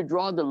have to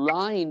draw the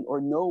line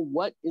or know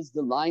what is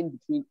the line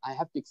between I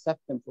have to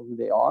accept them for who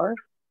they are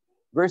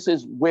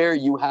versus where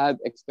you have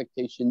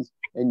expectations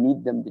and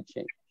need them to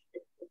change.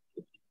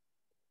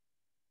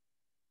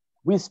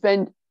 We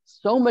spend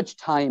so much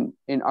time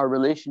in our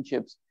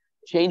relationships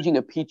changing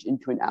a peach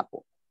into an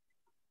apple.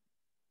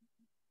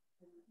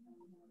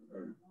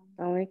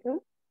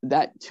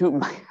 That too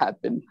might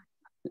happen.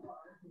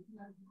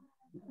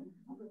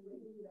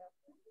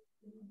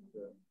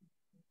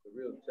 The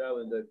real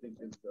challenge, I think,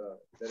 is that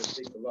it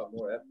takes a lot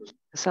more effort.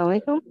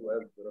 Assalamualaikum.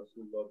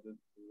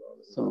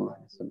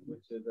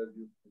 Which is, as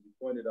you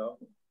pointed out,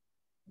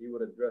 he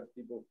would address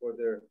people for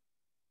their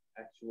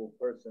actual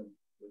person,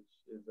 which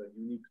is a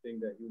unique thing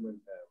that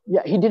humans have.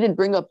 Yeah, he didn't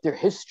bring up their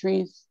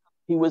histories.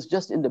 He was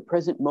just in the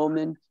present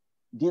moment,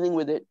 dealing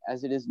with it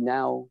as it is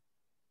now,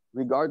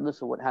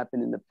 regardless of what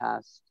happened in the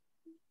past.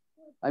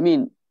 I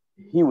mean,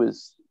 he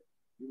was,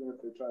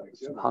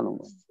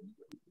 subhanAllah.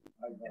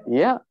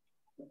 Yeah.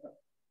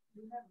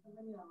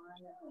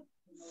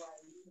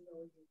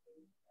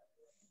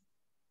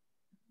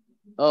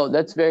 Oh,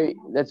 that's very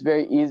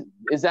easy.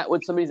 Is that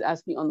what somebody's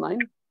asking online?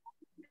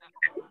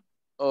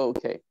 Oh,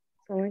 okay.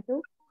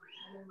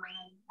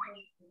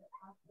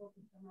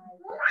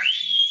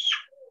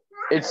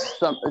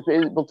 It's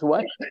able to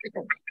what?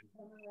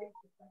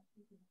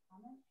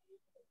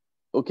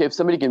 Okay, if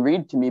somebody can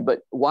read to me,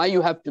 but why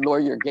you have to lower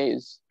your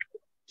gaze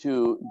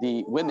to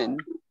the women?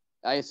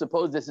 I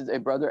suppose this is a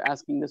brother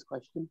asking this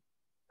question.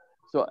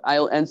 So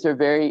I'll answer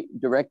very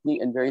directly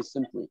and very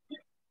simply.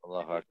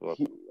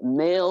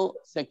 Male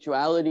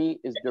sexuality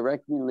is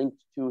directly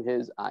linked to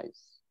his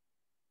eyes.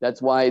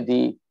 That's why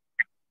the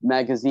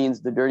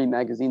magazines, the dirty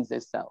magazines they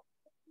sell.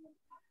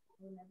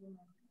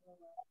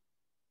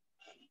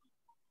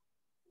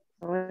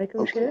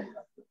 Okay.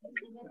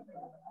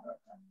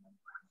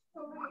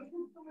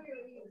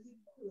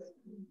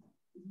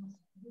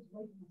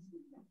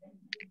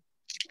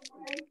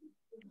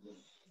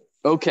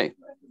 Okay.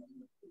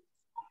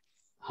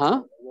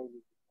 Huh?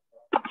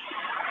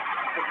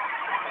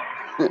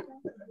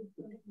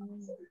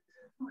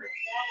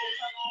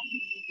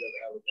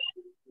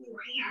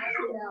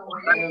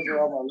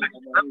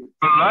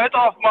 Light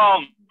off,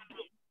 mom.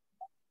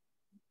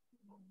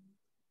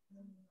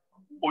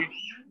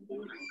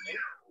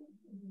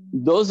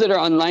 Those that are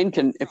online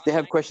can, if they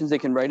have questions, they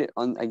can write it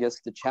on, I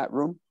guess, the chat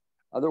room.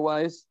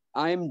 Otherwise,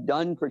 I'm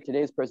done for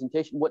today's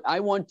presentation. What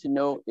I want to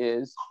know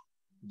is,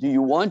 do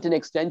you want an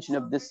extension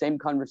of this same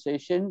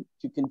conversation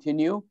to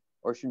continue,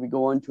 or should we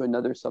go on to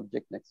another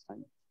subject next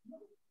time?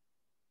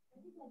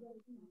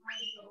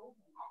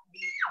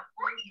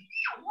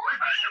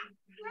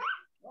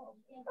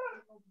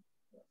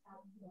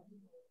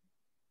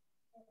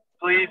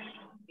 Please,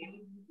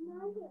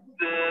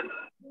 the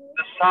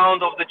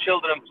sound of the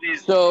children,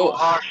 please. So, too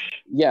harsh.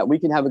 Yeah, we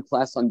can have a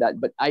class on that,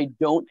 but I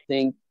don't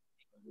think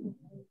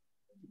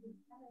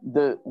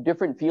the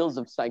different fields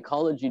of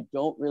psychology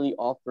don't really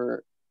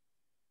offer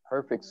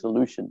perfect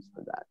solutions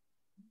for that.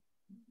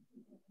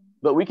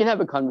 But we can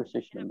have a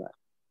conversation on that.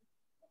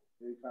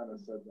 They kind of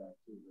said that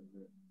too.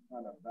 They're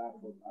kind of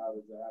baffled how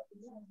does that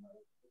happen.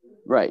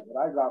 Right.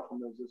 What I got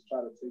from them is just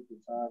try to take your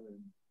time and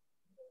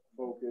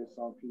focus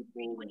on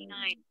people.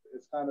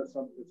 It's kind of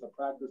it's a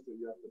practice that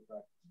you have to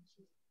practice.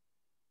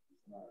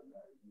 It's not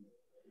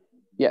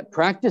yeah,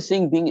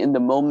 practicing being in the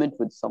moment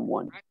with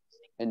someone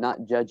and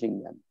not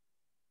judging them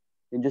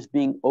and just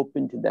being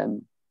open to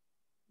them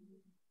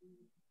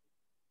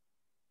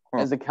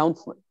as a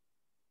counselor.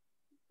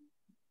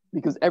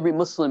 Because every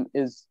Muslim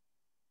is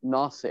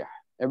nasih.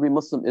 Every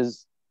Muslim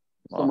is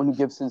someone who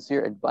gives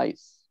sincere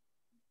advice.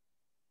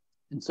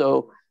 And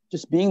so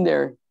just being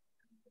there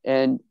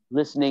and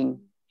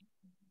listening,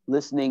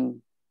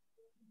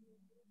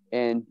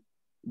 and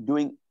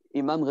doing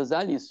Imam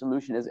Ghazali's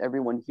solution, as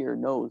everyone here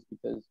knows,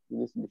 because we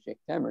listen to Sheikh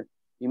Tamer,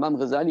 Imam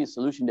Ghazali's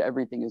solution to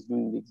everything is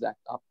doing the exact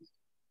opposite,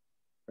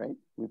 right?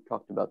 We've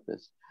talked about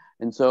this.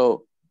 And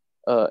so,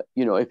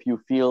 if you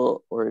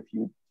feel, or if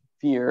you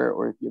fear,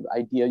 or if you have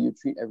idea, you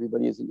treat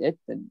everybody as an it,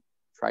 then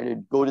try to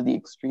go to the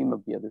extreme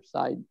of the other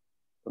side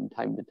from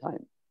time to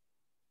time.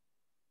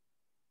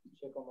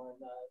 Sheikh Omar,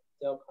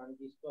 Dale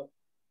Carnegie's book.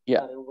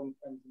 Yeah. How to Win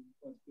Friends and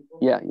Influence People.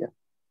 Yeah.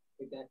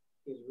 I think that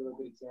gives really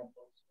good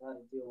examples of how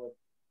to deal with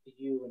the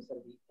you instead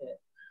of the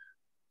it.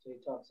 So he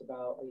talks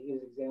about, he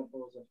gives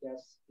examples of,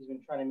 yes, he's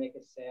been trying to make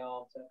a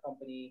sale to a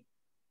company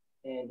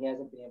and he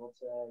hasn't been able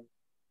to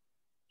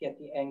get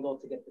the angle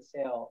to get the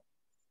sale.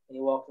 And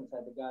he walks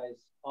inside the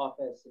guy's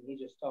office and he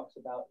just talks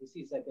about, he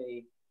sees like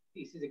a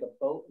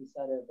boat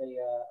inside of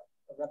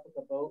a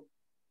replica boat,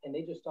 and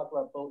they just talk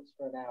about boats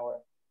for an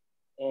hour.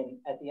 And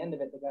at the end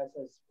of it, the guy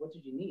says, "What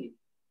did you need?"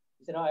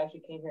 He said, "Oh, I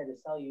actually came here to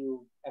sell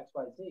you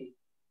XYZ." He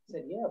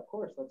said, "Yeah, of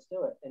course, let's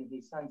do it." And he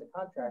signs a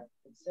contract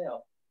for the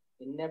sale.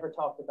 They never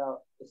talked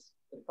about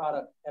the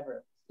product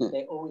ever.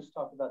 They always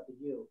talked about the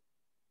you.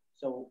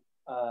 So,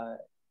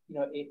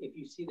 if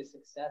you see the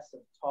success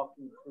of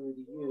talking through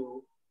the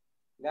you,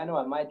 like I know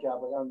at my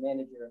job, like I'm a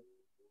manager,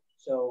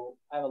 so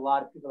I have a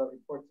lot of people that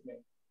report to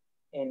me,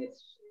 and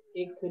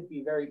it could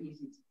be very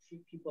easy to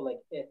treat people like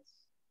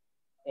it's.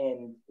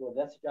 And well,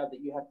 that's a job that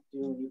you have to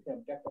do, and you can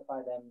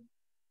objectify them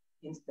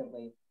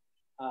instantly,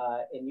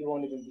 and you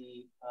won't even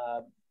be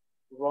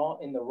wrong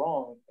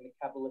in a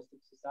capitalistic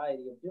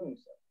society of doing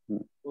so.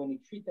 But when you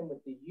treat them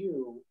with the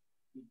you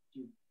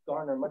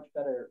garner much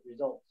better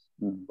results,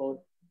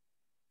 both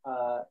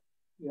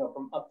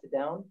from up to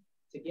down.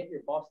 To get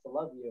your boss to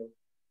love you,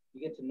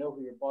 you get to know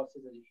who your boss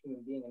is as a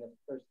human being and as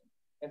a person.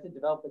 You have to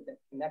develop that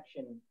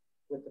connection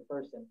with the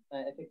person.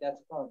 And I think that's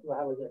the problem people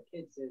have with their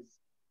kids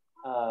is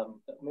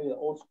maybe the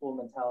old school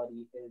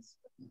mentality is,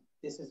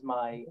 this is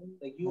my,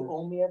 like, you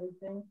owe me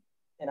everything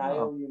and I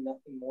owe you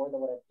nothing more than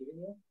what I've given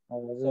you.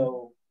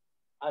 So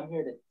I'm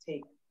here to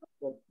take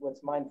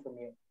what's mine from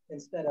you.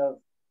 Instead of,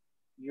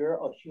 you're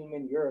a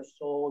human, you're a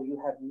soul, you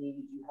have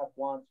needs, you have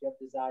wants, you have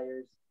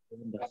desires.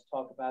 Let's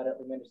talk about it.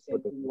 We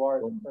understand who you are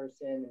as a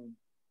person. And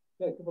I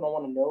feel like people don't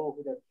want to know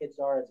who their kids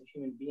are as a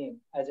human being,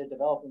 as they're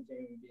developing as a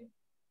human being.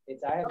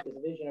 I have this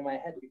vision in my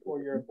head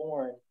before you're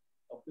born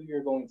of who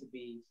you're going to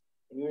be.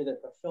 And you either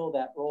fulfill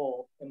that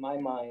role in my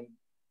mind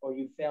or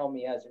you fail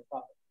me as your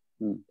father.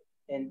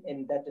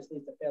 And that just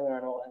leads to failure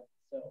on all ends.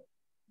 So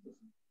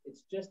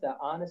it's just an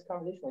honest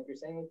conversation, like you're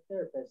saying with the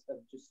therapist, of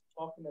just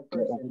talking to a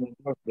person.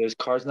 There's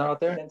cars now out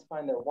there?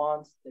 Identifying their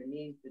wants, their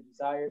needs, their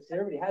desires.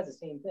 Everybody has the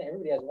same thing.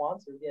 Everybody has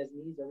wants, everybody has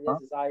needs, everybody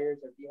has desires,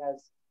 everybody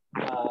has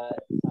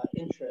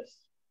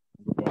interests.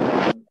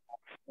 And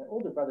my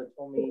older brother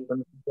told me, if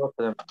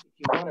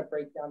you want to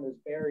break down those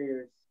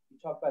barriers, you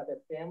talk about their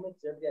family,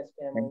 because everybody has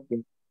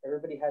family.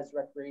 Everybody has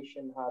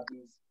recreation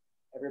hobbies.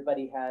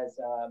 Everybody has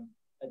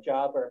a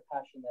job or a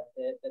passion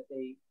that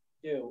they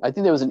do. I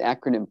think there was an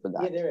acronym for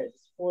that. Yeah, there is.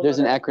 There's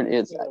an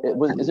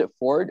acronym. Is it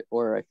Ford,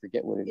 or I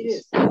forget what it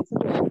is? It is. It's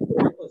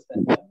very close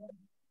to that.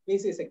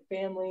 Basically, it's like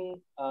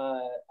family,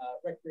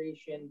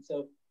 recreation.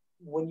 So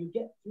when you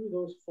get through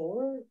those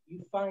 4,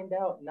 you find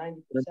out 90%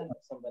 of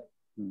somebody.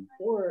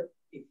 Or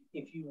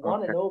if you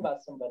want to know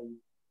about somebody,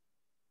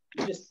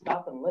 you just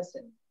stop and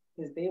listen,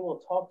 because they will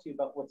talk to you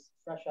about what's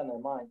fresh on their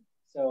mind.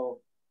 So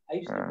I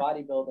used to do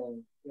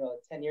bodybuilding,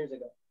 10 years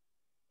ago,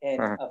 and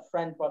a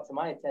friend brought to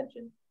my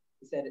attention.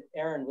 He said,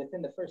 Aaron,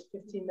 within the first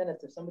 15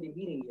 minutes of somebody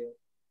meeting you,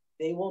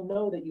 they will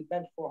know that you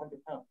bench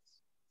 400 pounds.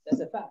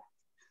 That's a fact.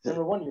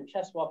 Number 1, your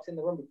chest walks in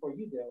the room before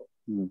you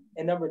do.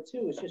 And number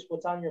 2, it's just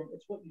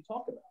it's what you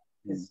talk about,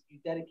 because you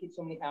dedicate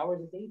so many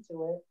hours a day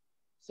to it.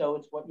 So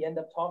it's what you end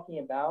up talking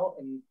about.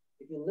 And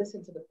if you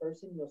listen to the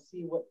person, you'll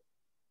see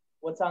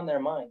what's on their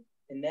mind.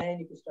 And then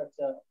you can start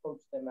to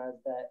approach them as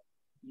that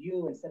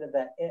you, instead of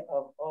that it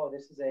of, oh,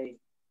 this is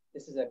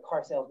a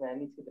car salesman, I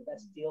need to get the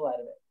best deal out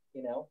of it,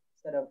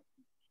 instead of,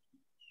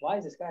 why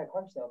is this guy a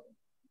car salesman?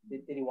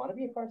 Did he want to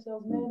be a car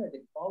salesman, or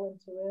did he fall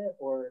into it?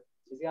 Or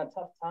is he on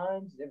tough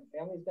times? Does he have a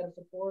family he's got to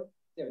support?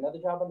 Does he have another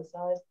job on the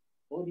side?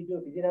 What would he do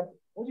if he did have?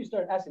 Once you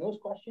start asking those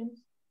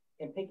questions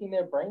and picking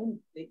their brain,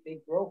 they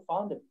grow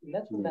fond of it. And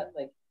that's when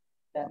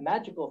that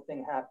magical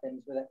thing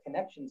happens, where that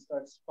connection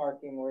starts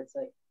sparking, where it's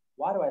like,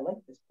 why do I like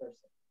this person?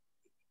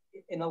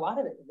 And a lot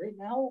of it right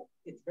now,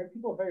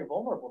 people are very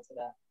vulnerable to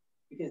that,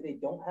 because they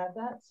don't have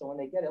that. So when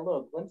they get a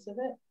little glimpse of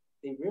it,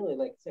 they really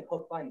it's like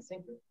hook, line, and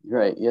sinker.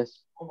 Right.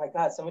 Yes. Oh my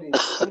God, somebody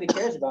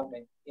cares about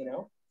me,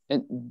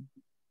 And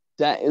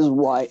that is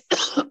why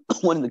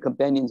one of the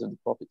companions of the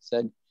Prophet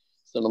said,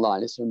 sallallahu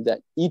alaihi wasallam,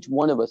 that each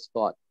one of us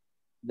thought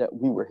that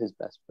we were his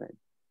best friend.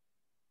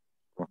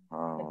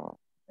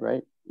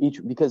 Right?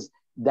 Because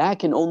that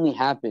can only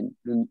happen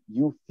when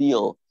you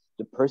feel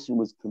the person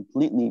was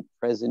completely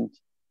present,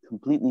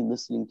 completely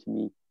listening to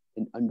me,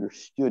 and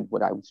understood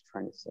what I was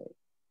trying to say.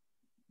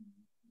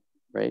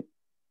 Right?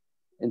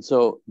 And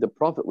so the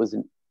Prophet was,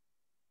 of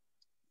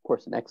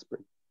course, an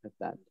expert at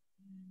that.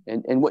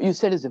 And what you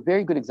said is a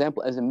very good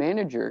example. As a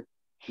manager,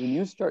 when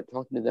you start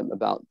talking to them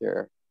about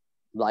their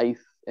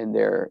life and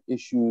their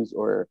issues,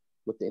 or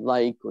what they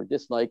like or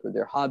dislike, or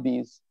their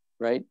hobbies,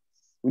 right?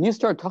 When you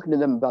start talking to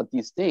them about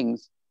these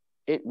things,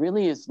 it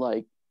really is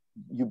like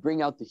you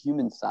bring out the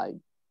human side,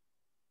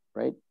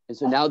 right? And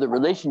so now the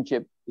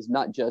relationship is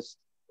not just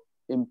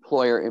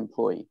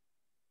employer-employee.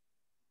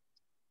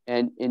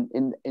 And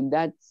in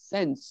that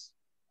sense,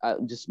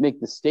 I'll just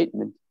make the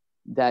statement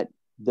that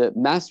the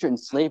master and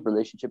slave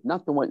relationship,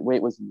 not the way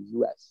it was in the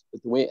US,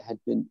 but the way it had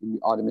been in the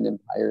Ottoman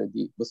Empire,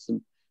 the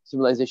Muslim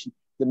civilization,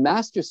 the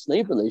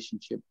master-slave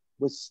relationship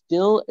was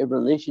still a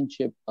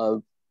relationship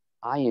of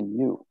I and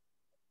you,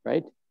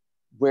 right?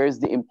 Whereas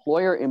the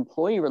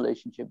employer-employee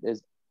relationship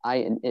is I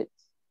and it.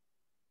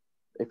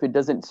 If it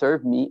doesn't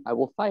serve me, I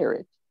will fire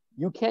it.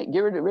 You can't get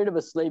rid of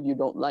a slave you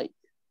don't like,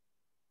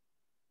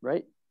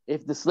 right?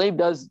 If the slave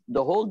does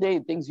the whole day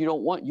things you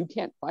don't want, you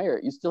can't fire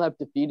it. You still have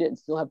to feed it, and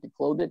still have to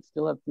clothe it,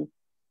 still have to.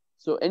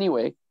 So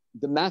anyway,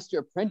 the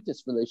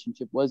master-apprentice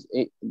relationship was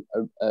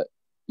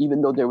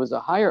even though there was a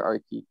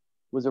hierarchy,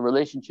 was a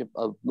relationship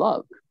of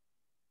love.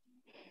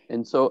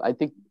 And so I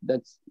think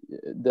that's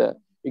the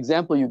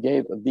example you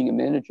gave of being a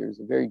manager is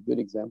a very good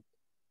example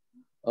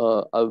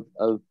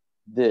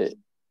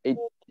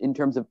in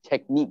terms of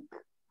technique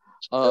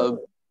of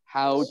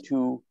how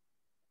to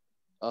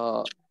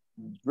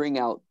bring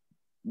out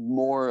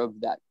more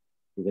of that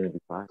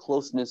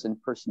closeness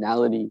and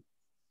personality.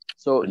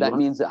 So that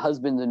means that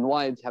husbands and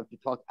wives have to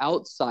talk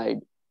outside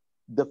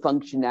the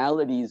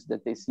functionalities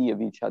that they see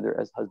of each other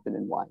as husband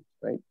and wife,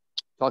 right?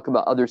 Talk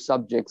about other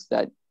subjects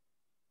that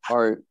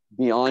are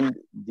beyond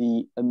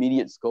the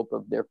immediate scope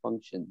of their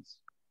functions.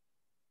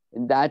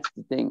 And that's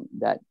the thing,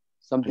 that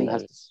something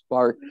has to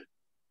spark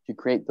to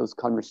create those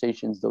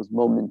conversations, those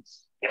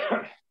moments.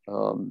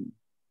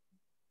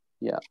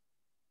 Yeah.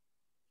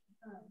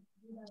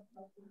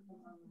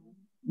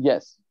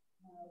 Yes.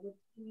 With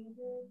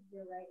teenagers,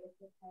 you're right, it's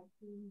a tag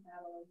team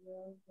battle of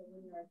wills. So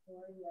when your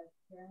authority as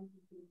parents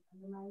is being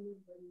undermined,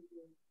 what do you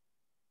do?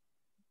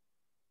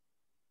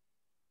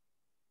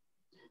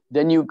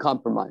 Then you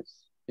compromise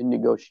and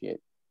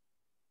negotiate.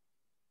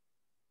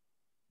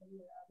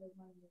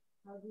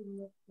 How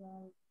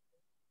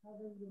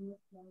does the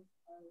Muslims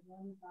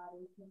one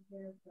body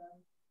compare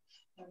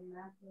from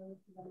macro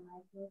to the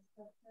micro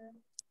structure?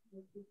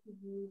 If we could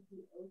use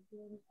the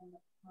ocean and the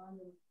pond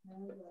and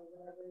pond or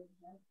whatever is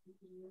best, we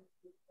can use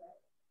this way.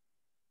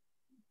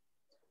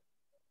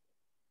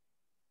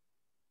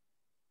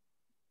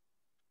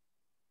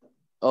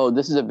 Oh,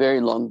 this is a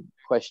very long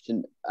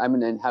question. I'm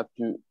going to have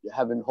to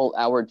have a whole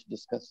hour to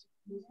discuss.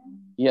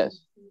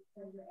 Yes.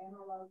 So your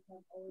analogs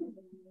have always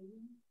been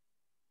moving.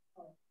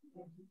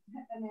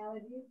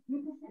 Analogies.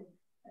 Your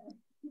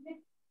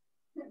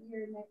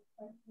next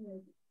question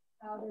is,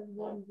 how does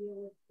one deal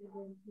with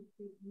children who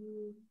treat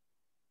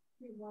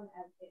one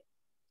as it?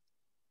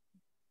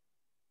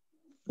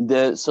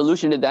 The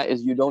solution to that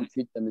is you don't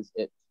treat them as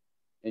it,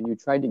 and you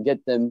try to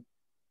get them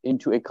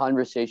into a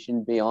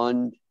conversation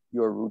beyond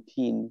your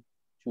routine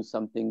to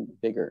something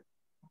bigger.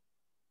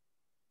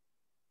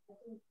 I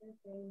think they're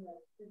saying that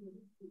children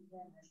treat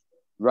them as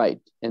it.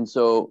 Right, and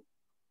so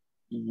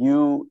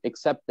you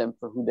accept them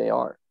for who they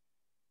are.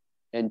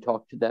 and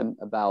talk to them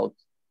about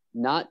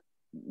not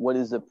what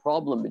is a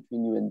problem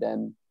between you and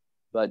them,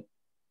 but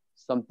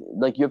something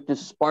like you have to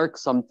spark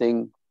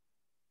something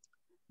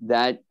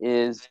that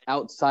is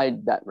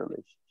outside that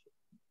relationship.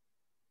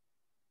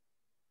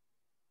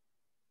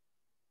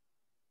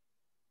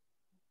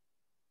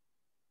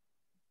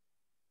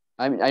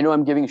 I mean, I know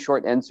I'm giving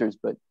short answers,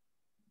 but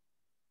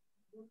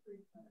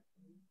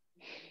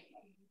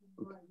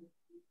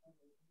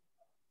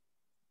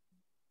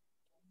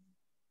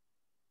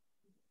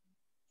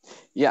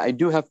yeah, I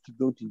do have to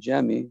go to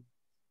Jami.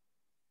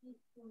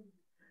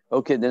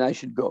 Okay, then I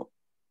should go.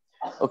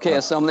 Okay,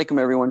 assalamu alaikum,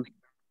 everyone.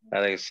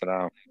 Alaikum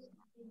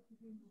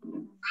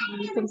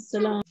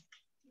salam.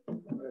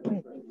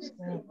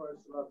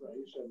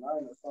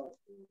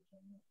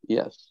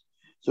 Yes.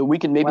 So we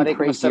can maybe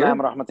pray here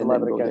and then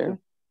go there.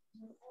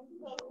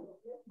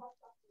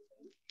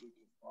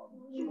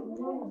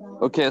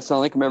 Okay,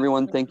 assalamu alaikum,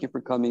 everyone. Thank you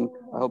for coming.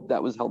 I hope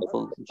that was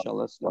helpful.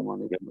 Inshallah. Assalamu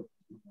alaikum.